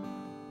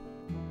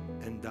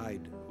and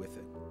died with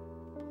it.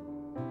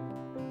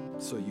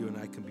 So you and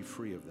I can be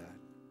free of that.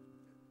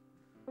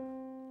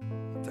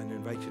 Then I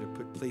invite you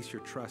to place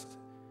your trust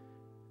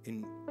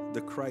in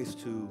the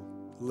Christ who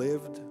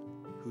lived,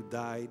 who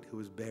died, who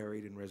was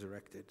buried and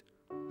resurrected,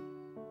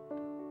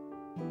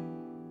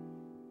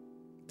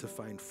 to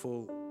find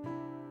full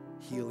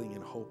healing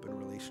and hope and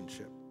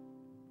relationship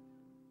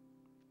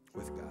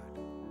with God.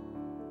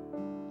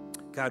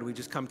 God, we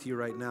just come to you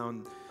right now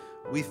and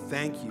we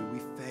thank you. We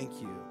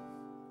thank you.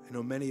 I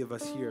know many of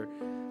us here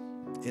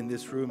in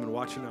this room and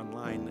watching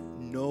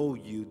online know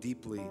you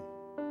deeply.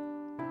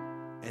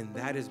 And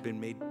that has been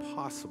made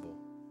possible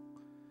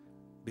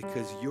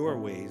because your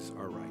ways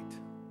are right.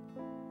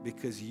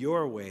 Because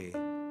your way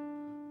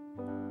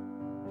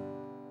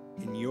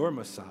in your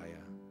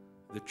Messiah,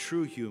 the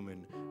true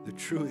human, the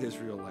true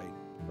Israelite,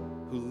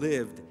 who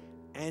lived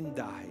and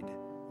died,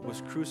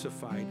 was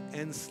crucified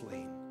and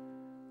slain.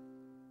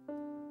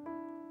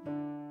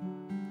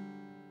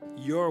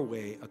 Your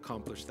way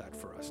accomplished that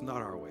for us, not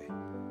our way.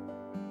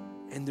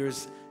 And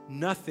there's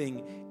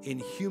nothing in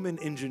human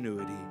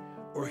ingenuity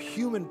or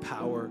human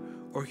power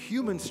or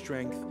human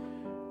strength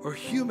or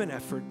human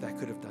effort that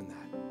could have done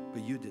that.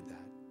 But you did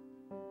that.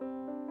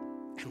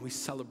 And we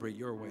celebrate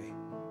your way.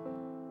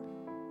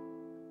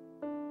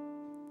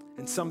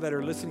 And some that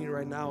are listening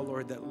right now,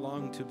 Lord, that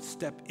long to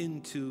step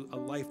into a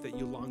life that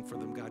you long for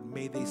them, God,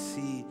 may they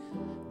see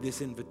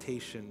this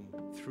invitation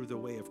through the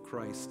way of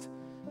Christ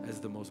as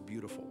the most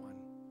beautiful one.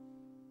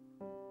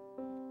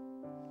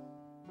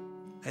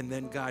 And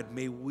then, God,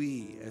 may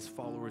we, as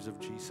followers of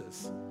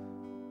Jesus,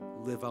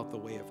 live out the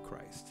way of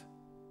Christ.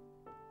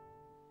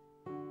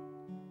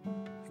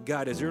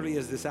 God, as early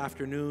as this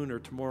afternoon or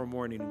tomorrow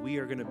morning, we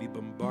are going to be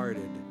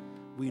bombarded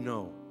we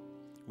know,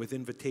 with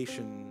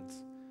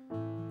invitations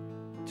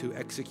to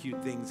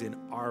execute things in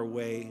our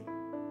way,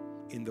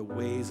 in the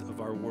ways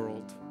of our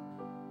world.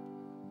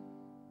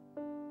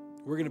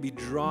 We're going to be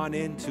drawn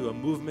into a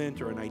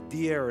movement or an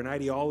idea or an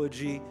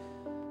ideology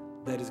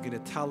that is going to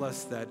tell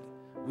us that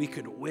we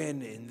could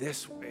win in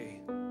this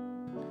way.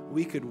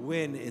 We could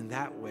win in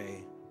that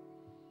way.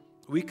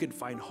 We could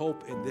find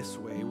hope in this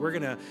way. We're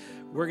going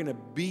to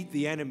beat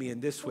the enemy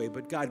in this way.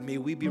 But God, may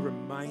we be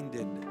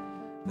reminded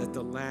that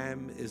the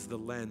Lamb is the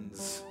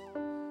lens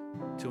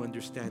to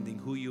understanding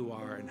who you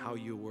are and how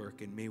you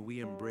work. And may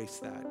we embrace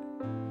that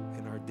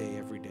in our day,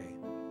 every day.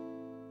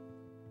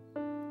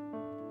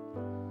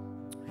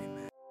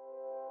 Amen.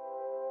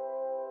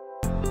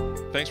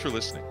 Thanks for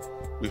listening.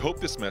 We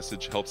hope this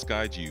message helps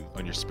guide you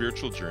on your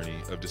spiritual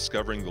journey of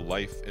discovering the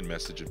life and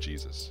message of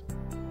Jesus.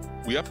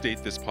 We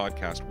update this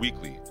podcast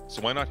weekly,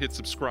 so why not hit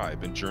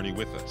subscribe and journey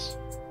with us?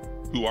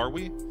 Who are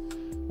we?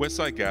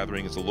 Westside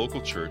Gathering is a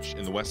local church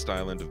in the West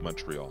Island of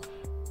Montreal.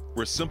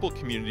 We're a simple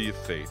community of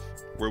faith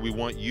where we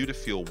want you to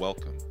feel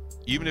welcome,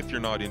 even if you're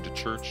not into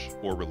church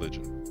or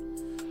religion.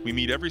 We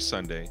meet every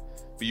Sunday,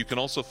 but you can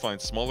also find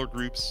smaller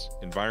groups,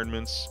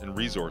 environments, and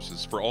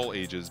resources for all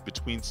ages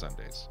between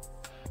Sundays.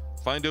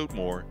 Find out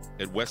more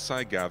at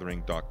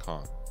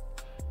westsidegathering.com.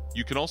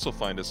 You can also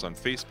find us on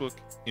Facebook,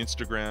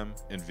 Instagram,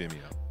 and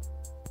Vimeo.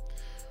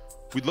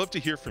 We'd love to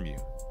hear from you.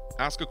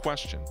 Ask a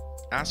question,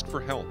 ask for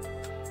help,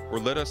 or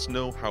let us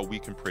know how we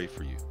can pray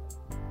for you.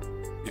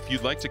 If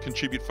you'd like to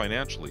contribute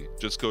financially,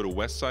 just go to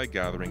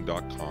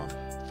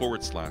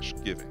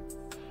westsidegathering.com/giving.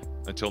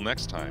 Until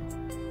next time,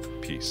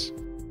 peace.